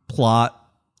 Plot,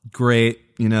 great.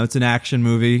 You know, it's an action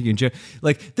movie. You enjoy,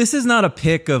 like, this is not a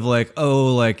pick of like,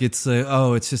 oh, like it's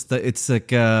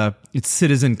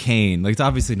Citizen Kane. Like, it's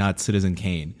obviously not Citizen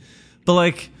Kane, but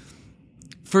like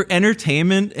for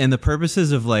entertainment and the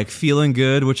purposes of like feeling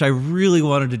good, which I really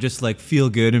wanted to just like feel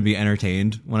good and be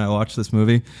entertained when I watched this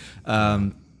movie.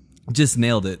 Just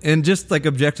nailed it. And just like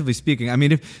objectively speaking, I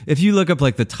mean, if you look up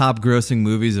like the top grossing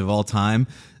movies of all time,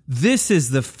 this is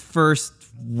the first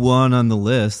one on the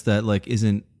list that like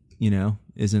isn't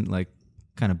like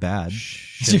kind of bad.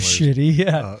 Just shitty,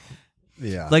 yeah.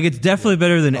 Yeah. Like it's definitely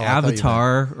better than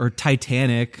Avatar or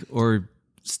Titanic or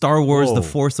Star Wars The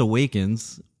Force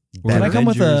Awakens. Can I come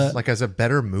with as a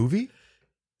better movie?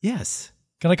 Yes.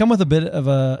 Can I come with a bit of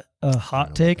a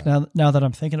hot take now that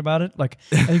I'm thinking about it? Like,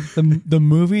 I think the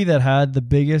movie that had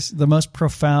the most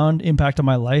profound impact on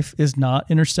my life is not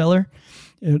Interstellar.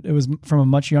 It was from a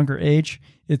much younger age.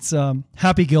 It's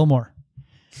Happy Gilmore.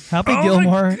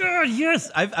 Gilmore. My God,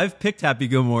 yes. I've picked Happy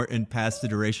Gilmore in past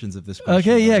iterations of this question.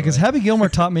 Okay, yeah, because Happy Gilmore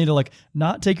taught me to like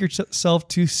not take yourself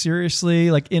too seriously.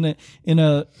 Like in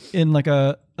a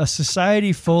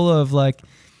society full of like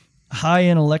high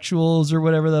intellectuals or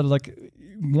whatever that like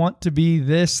want to be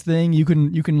this thing, you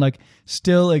can like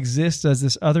still exist as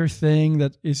this other thing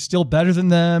that is still better than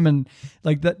them, and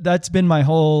like that's been my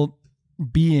whole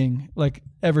being like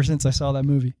ever since I saw that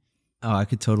movie. Oh, I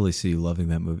could totally see you loving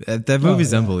that movie. That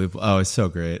movie's unbelievable. Oh, it's so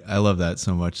great. I love that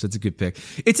so much. That's a good pick.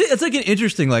 It's like an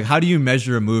interesting, like, how do you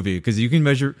measure a movie? Because you can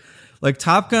measure, like,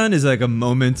 Top Gun is like a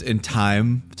moment in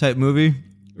time type movie,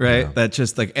 right? Yeah. That's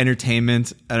just like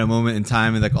entertainment at a moment in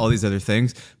time and like all these other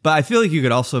things. But I feel like you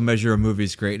could also measure a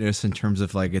movie's greatness in terms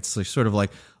of like, it's like sort of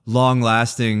like long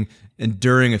lasting,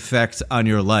 enduring effects on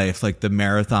your life, like the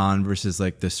marathon versus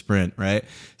like the sprint, right?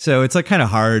 So it's like kind of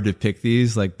hard to pick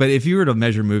these, like, but if you were to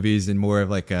measure movies in more of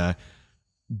like a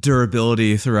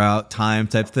durability throughout time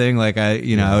type thing, like I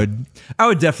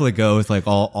would definitely go with like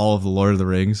all of the Lord of the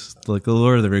Rings, like the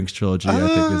Lord of the Rings trilogy.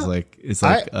 I think is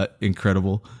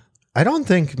incredible. I don't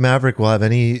think Maverick will have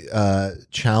any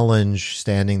challenge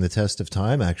standing the test of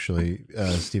time. Actually,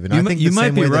 Stephen, I think you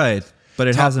might be right, but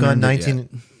it hasn't earned it yet.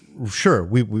 Sure,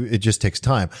 it just takes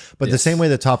time. But the same way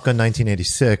that Top Gun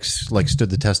 1986 like stood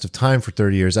the test of time for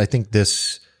 30 years, I think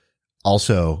this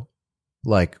also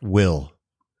like will,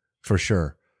 for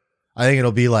sure. I think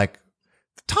it'll be like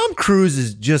Tom Cruise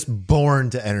is just born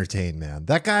to entertain, man.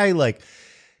 That guy, like,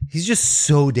 he's just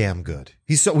so damn good.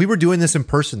 We were doing this in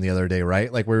person the other day,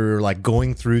 right? Like we were like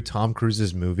going through Tom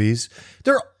Cruise's movies.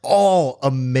 They're all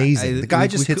amazing. The guy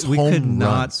just hits home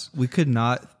runs. We could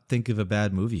not think of a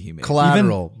bad movie he made.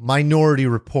 Collateral, Minority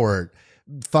Report,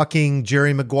 fucking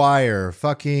Jerry Maguire,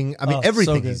 fucking, I mean, Oh,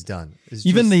 everything so good. he's done. Is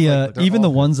Even just, the like, they're even the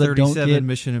all ones that don't 37 get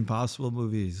Mission Impossible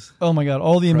movies. oh my god,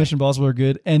 all the Mission Impossible are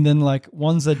good, and then like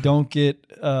ones that don't get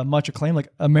much acclaim, like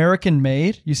American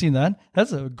Made. You seen that?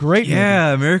 That's a great movie.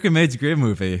 Yeah, American Made's a great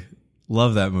movie.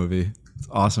 Love that movie. It's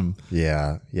awesome.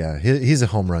 Yeah, yeah. He's a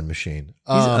home run machine.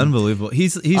 He's unbelievable.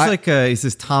 He's he's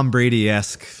this Tom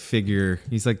Brady-esque figure.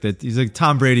 He's like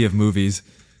Tom Brady of movies,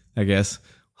 I guess.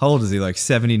 How old is he? Like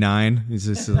 79? He's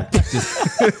just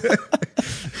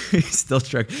he's still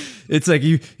struck. It's like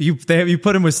you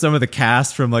put him with some of the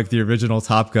cast from like the original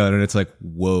Top Gun, and it's like,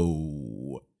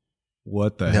 whoa,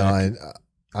 what the heck?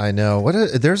 I know.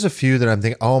 There's a few that I'm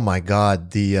thinking. Oh my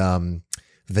god, the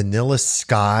Vanilla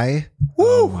Sky. Woo!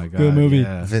 Oh my god, Good movie.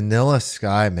 Yeah. Vanilla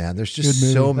Sky, man. There's just Good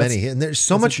movie. so many, and there's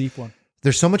so much. A deep one.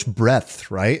 There's so much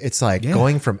breadth, right? It's like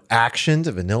going from action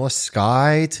to Vanilla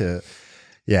Sky to,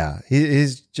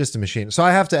 he's just a machine. So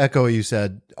I have to echo what you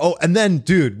said. Oh, and then,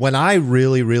 dude, when I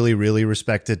really, really, really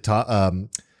respected Tom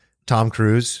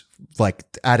Cruise, like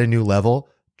at a new level,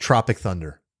 Tropic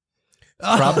Thunder.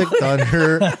 Tropic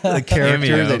Thunder, the character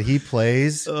Cameo. that he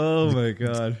plays. Oh my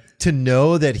god. To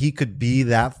know that he could be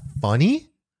that funny,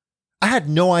 I had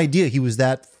no idea he was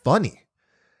that funny.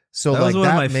 So That like was one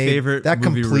that of my made, favorite that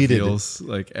movie completed reveals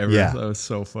like ever. Yeah. That was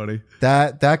so funny.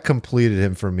 that completed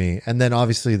him for me. And then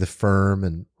obviously The Firm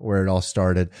and where it all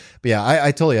started. But yeah,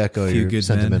 I totally echo Few your Good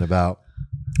sentiment Men. about.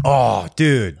 Oh,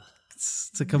 dude,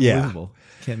 It's like unbelievable.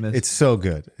 Can't miss. it's so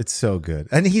good. It's so good.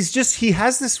 And he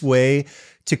has this way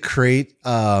to create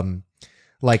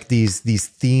like these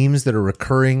themes that are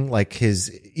recurring, like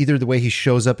either the way he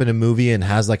shows up in a movie and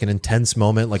has like an intense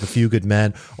moment, like A Few Good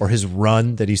Men, or his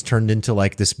run that he's turned into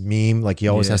like this meme, like he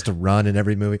always has to run in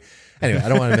every movie. Anyway, I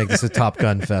don't want to make this a Top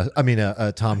Gun fest. I mean,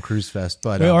 a Tom Cruise fest,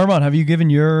 but Wait, Armand, have you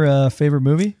given your favorite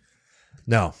movie?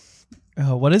 no.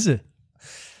 What is it?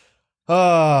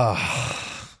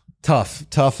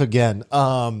 Tough again.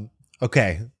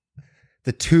 Okay.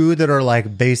 The two that are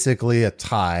like basically a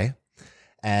tie,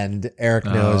 and Eric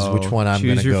knows which one I'm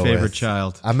going to go with. Choose your favorite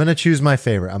child. I'm going to choose my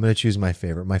favorite.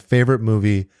 My favorite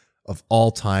movie of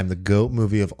all time, the GOAT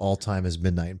movie of all time, is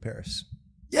Midnight in Paris.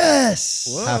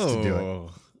 Yes. Have to do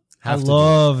it. I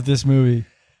love this movie.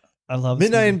 I love this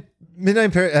movie. Midnight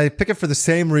in Paris. I pick it for the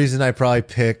same reason I probably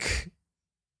pick,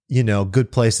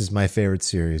 Good Place is my favorite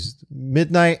series.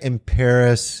 Midnight in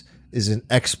Paris is an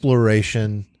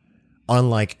exploration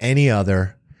unlike any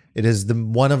other. It is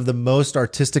one of the most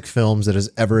artistic films that has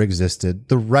ever existed.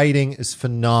 The writing is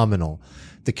phenomenal.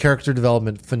 The character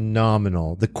development,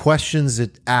 phenomenal. The questions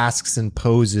it asks and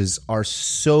poses are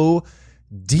so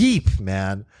deep,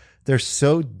 man. They're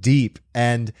so deep.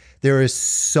 And there is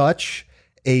such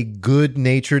a good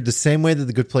natured, the same way that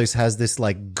The Good Place has this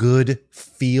like good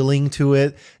feeling to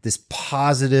it, this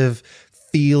positive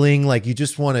feeling, like you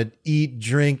just want to eat,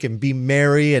 drink, and be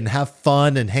merry and have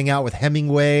fun and hang out with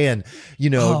Hemingway and,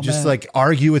 like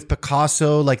argue with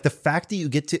Picasso. Like the fact that you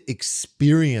get to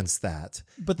experience that.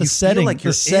 But the you feel setting, like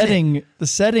you're the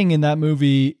setting in that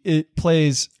movie, it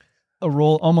plays a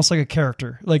role almost like a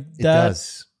character. Like It that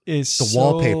does. is The so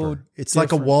wallpaper. It's like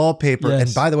a different. wallpaper. Yes.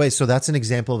 And by the way, so that's an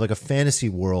example of like a fantasy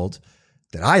world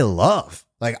that I love.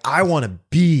 Like I want to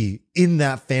be in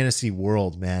that fantasy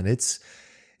world, man. It's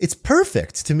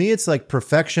perfect. To me, it's like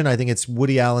perfection. I think it's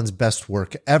Woody Allen's best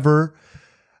work ever.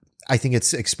 I think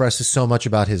it expresses so much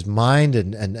about his mind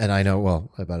and I know,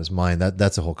 well, about his mind.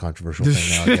 That's a whole controversial thing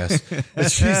now, I guess.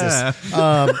 Jesus.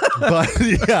 But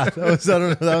yeah,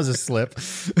 that was a slip.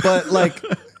 But like,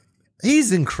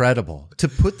 he's incredible. To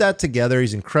put that together,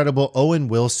 he's incredible. Owen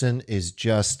Wilson is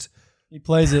just He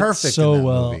plays it perfect so in that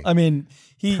well. movie. I mean,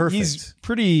 he's Perfect.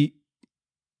 pretty.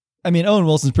 I mean, Owen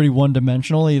Wilson's pretty one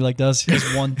dimensional. He like does his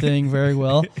one thing very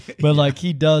well, but like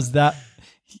he does that.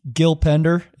 Gil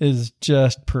Pender is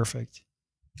just perfect.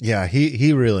 Yeah,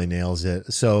 he really nails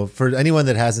it. So for anyone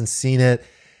that hasn't seen it,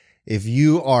 if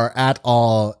you are at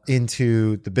all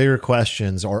into the bigger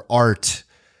questions or art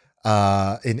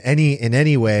in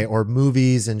any way, or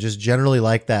movies and just generally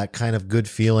like that kind of good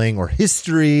feeling, or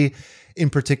history in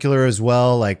particular as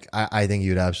well, like I think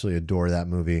you'd absolutely adore that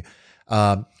movie.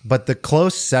 But the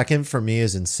close second for me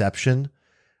is Inception.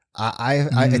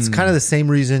 It's kind of the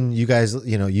same reason you guys,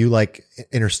 you like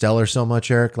Interstellar so much,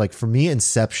 Eric. Like for me,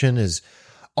 Inception is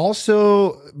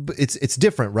also, it's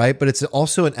different, right? But it's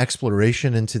also an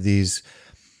exploration into these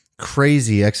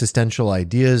crazy existential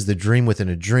ideas, the dream within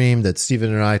a dream that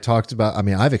Steven and I talked about. I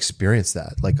mean, I've experienced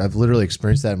that. Like I've literally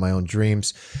experienced that in my own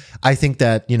dreams. I think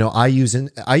that, I use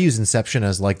Inception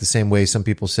as like the same way some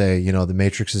people say, The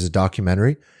Matrix is a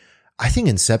documentary. I think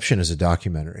Inception is a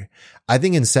documentary. I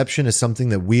think Inception is something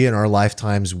that we in our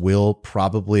lifetimes will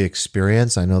probably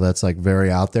experience. I know that's like very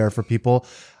out there for people.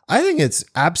 I think it's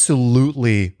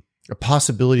absolutely a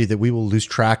possibility that we will lose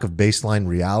track of baseline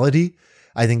reality.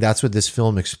 I think that's what this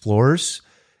film explores.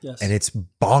 Yes. And it's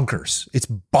bonkers. It's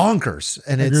bonkers.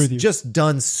 And I agree it's with you. just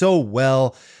done so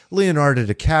well. Leonardo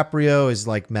DiCaprio is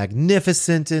like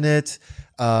magnificent in it.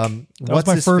 That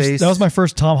was my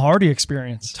first Tom Hardy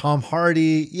experience. Tom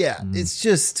Hardy. Yeah. It's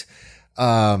just,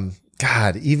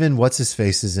 God, even what's his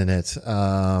face is in it.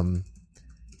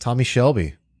 Tommy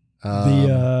Shelby.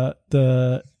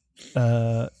 The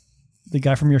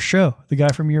guy from your show.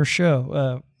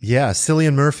 Yeah.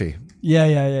 Cillian Murphy.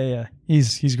 Yeah.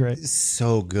 He's great.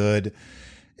 So good.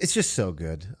 It's just so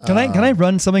good. Can I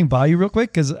run something by you real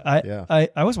quick? Because Yeah.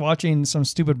 I was watching some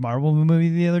stupid Marvel movie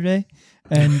the other day,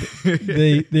 and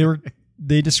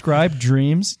they described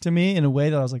dreams to me in a way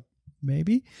that I was like,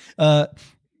 maybe. But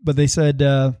they said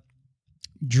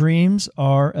dreams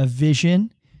are a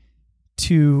vision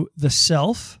to the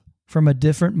self from a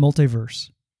different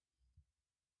multiverse.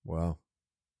 Wow.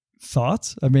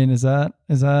 Thoughts? I mean, is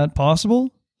that possible?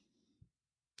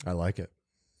 I like it.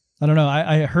 I don't know.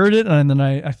 I heard it and then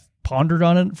I pondered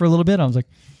on it for a little bit. I was like,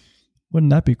 wouldn't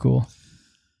that be cool?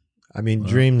 I mean,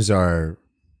 dreams are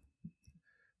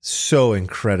so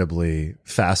incredibly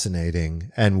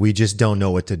fascinating, and we just don't know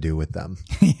what to do with them.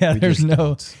 Yeah, We there's just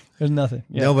don't. nothing.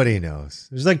 Yeah. Nobody knows.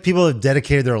 There's like people that have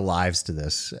dedicated their lives to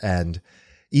this. And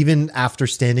even after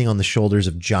standing on the shoulders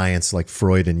of giants like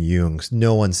Freud and Jung,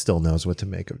 no one still knows what to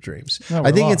make of dreams. No,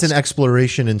 I think we're it's an lost.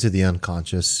 exploration into the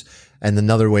unconscious. And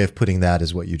another way of putting that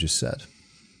is what you just said.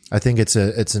 I think it's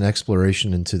an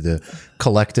exploration into the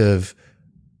collective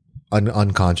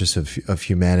unconscious of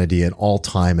humanity and all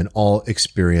time and all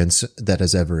experience that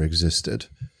has ever existed.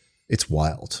 It's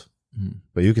wild.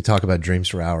 But you could talk about dreams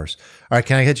for hours. All right,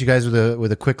 can I hit you guys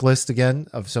with a quick list again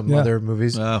of some other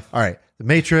movies? Oh. All right, The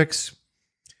Matrix,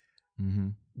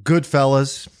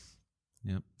 Goodfellas,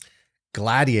 Yep.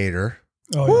 Gladiator,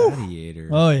 Oh, yeah. Gladiator.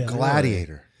 Oh, yeah.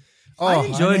 Gladiator. I Oh,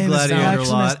 enjoyed name is Gladiator a Maximus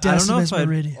lot. I don't know Decimus if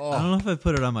Meridian. I don't know if I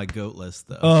put it on my goat list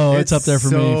though. Oh, it's up there for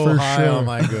me so for high sure. on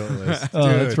my goat list. Oh,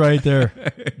 it's right there.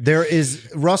 There is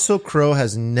Russell Crowe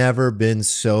has never been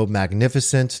so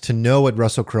magnificent. To know what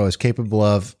Russell Crowe is capable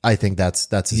of, I think that's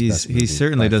his best movie He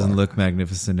certainly by doesn't far. look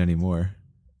magnificent anymore.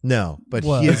 No, but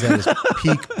What? he is at his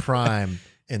peak prime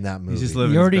in that movie. He's just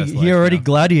living He his best life already now.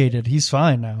 gladiated. He's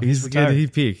fine now. He's retired. he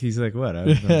peaked. He's like, what?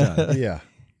 I'm done. Yeah.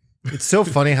 It's so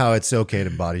funny how it's okay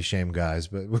to body shame guys,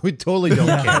 but we totally don't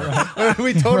care.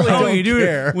 We totally Oh, don't you do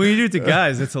care. it when you do it to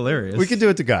guys. It's hilarious. We can do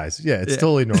it to guys. Yeah, it's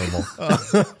totally normal.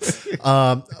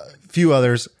 A few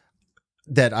others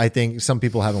that I think some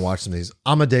people haven't watched some of these.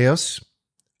 Amadeus.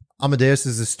 Amadeus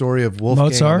is the story of Wolfgang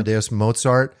Mozart? Amadeus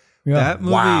Mozart. Yeah. That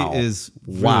movie Wow. is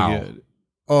really Wow. good.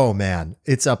 Oh man,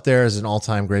 it's up there as an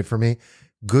all-time great for me.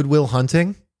 Goodwill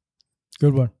Hunting.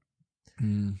 Good one.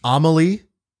 Amelie,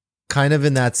 kind of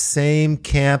in that same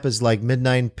camp as like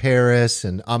Midnight in Paris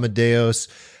and Amadeus.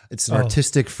 It's an Oh.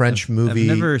 artistic French movie.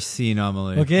 I've never seen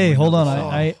Amelie. Okay, hold on.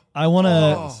 I want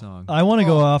to Song. I want to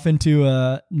go off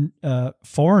into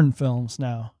foreign films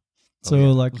now. So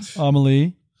like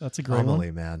Amelie, that's a great Amelie,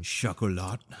 one. man.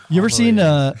 Chocolat. You ever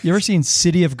seen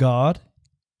City of God?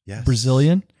 Yes.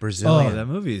 Brazilian? Brazilian. Oh, that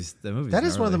movie's That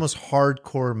is one of the most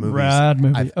hardcore movies Rad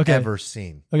movie. I've Okay. ever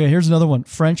seen. Okay, here's another one.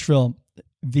 French film,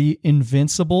 The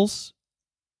Invincibles.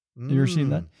 You ever seen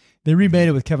that? They remade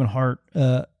it with Kevin Hart.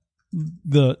 The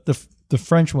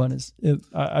French one is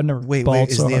I never Wait, bawled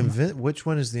is so the hard. which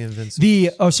one is the Invincible?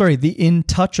 The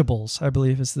Intouchables, I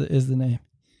believe is the name.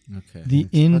 Okay. The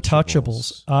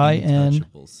Intouchables.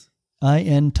 Untouchables.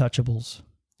 Intouchables.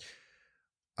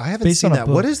 I haven't based seen on a that.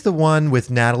 book. What is the one with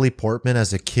Natalie Portman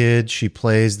as a kid? She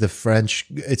plays the French.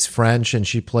 It's French, and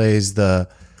she plays the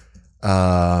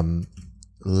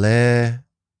le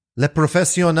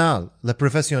professionnel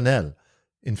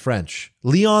in French.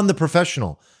 Leon the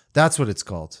Professional. That's what it's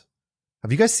called.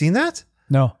 Have you guys seen that?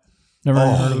 No, never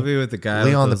Oh. heard The of it. movie with the guy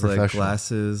Leon with the those like Professional.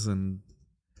 glasses and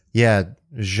Yeah,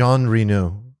 Jean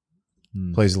Reno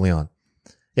plays Leon.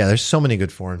 Yeah, there's so many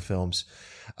good foreign films.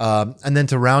 And then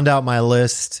to round out my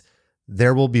list,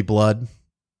 There Will Be Blood.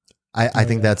 I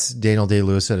think that's Daniel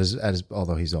Day-Lewis at his,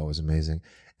 although he's always amazing.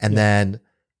 And then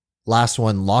last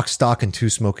one, Lock, Stock, and Two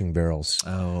Smoking Barrels.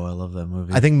 oh, I love that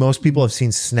movie. I think most people have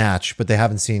seen Snatch, but they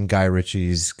haven't seen Guy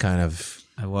Ritchie's kind of.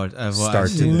 I've Start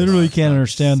watched to You it literally can't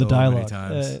understand so the many dialogue.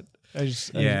 times.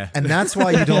 Yeah. And that's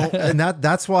why you don't. And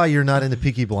that's why you're not into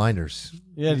Peaky Blinders.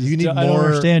 Yeah, you need I don't more.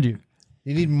 understand you.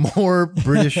 You need more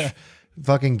British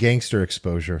fucking gangster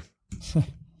exposure.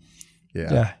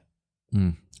 Yeah.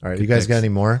 Yeah. All right, you guys got any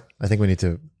more? I think we need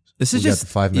to. This is we got just the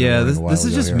 5 minute warning a while this is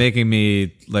ago just here. making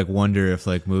me like wonder if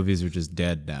like movies are just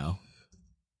dead now.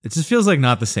 It just feels like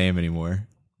not the same anymore.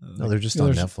 No, they're just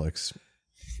on Netflix.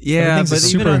 Yeah, Everything's but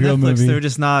a even on superhero Netflix, movie. they're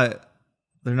just not.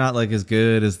 They're not like as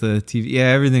good as the TV. Yeah,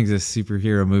 everything's a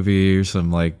superhero movie or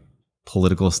some like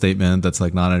political statement that's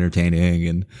like not entertaining.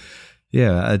 And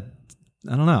yeah,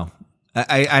 I don't know.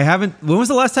 I haven't. When was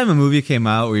the last time a movie came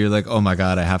out where you're like, oh my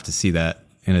god, I have to see that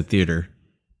in a theater?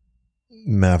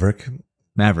 Maverick.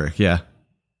 Yeah.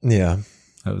 Yeah.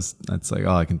 That's like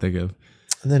all I can think of.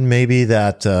 And then maybe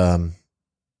that the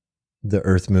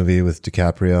Earth movie with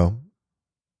DiCaprio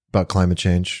about climate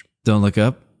change. Don't Look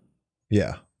Up.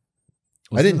 Yeah.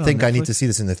 I Wasn't didn't it on think I need Netflix? to see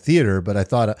this in the theater, but I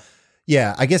thought,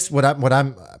 yeah, I guess I'm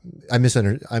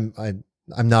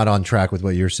not on track with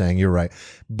what you're saying. You're right.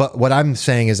 But what I'm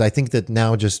saying is I think that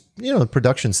now just, the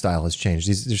production style has changed.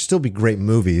 There'll still be great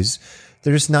movies.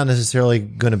 They're just not necessarily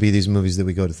going to be these movies that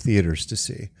we go to theaters to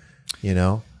see,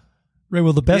 Right.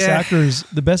 Well, the best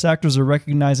actors are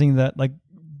recognizing that like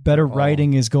better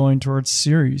writing is going towards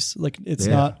series. Like it's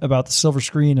not about the silver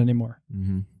screen anymore.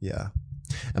 Mm-hmm. Yeah.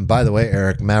 And by the way,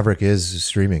 Eric, Maverick is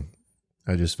streaming.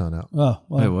 I just found out. Oh,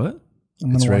 well, Wait, what?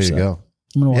 I'm It's gonna ready watch to that. go.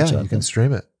 I'm gonna watch Yeah, that. you can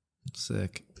stream it.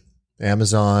 Sick.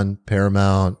 Amazon,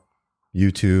 Paramount,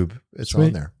 YouTube. It's Sweet.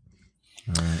 on there.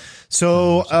 All right.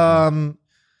 So,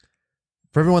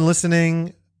 for everyone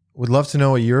listening, would love to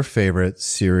know what your favorite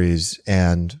series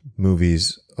and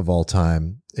movies of all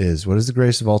time is. What is the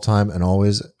greatest of all time, and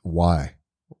always why?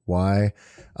 Why?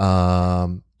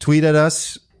 Tweet at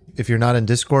us if you're not in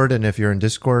Discord, and if you're in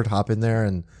Discord, hop in there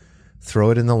and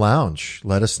throw it in the lounge.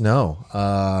 Let us know.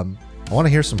 I want to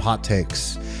hear some hot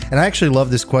takes. And I actually love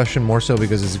this question more so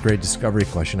because it's a great discovery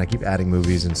question. I keep adding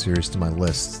movies and series to my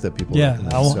lists that people Yeah,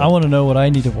 recommend. I want to know what I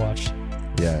need to watch.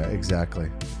 Yeah, exactly.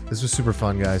 This was super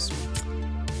fun, guys.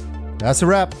 That's a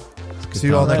wrap. See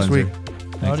you all Good next fun, week.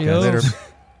 Thanks, Adios. Later.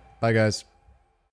 Bye, guys.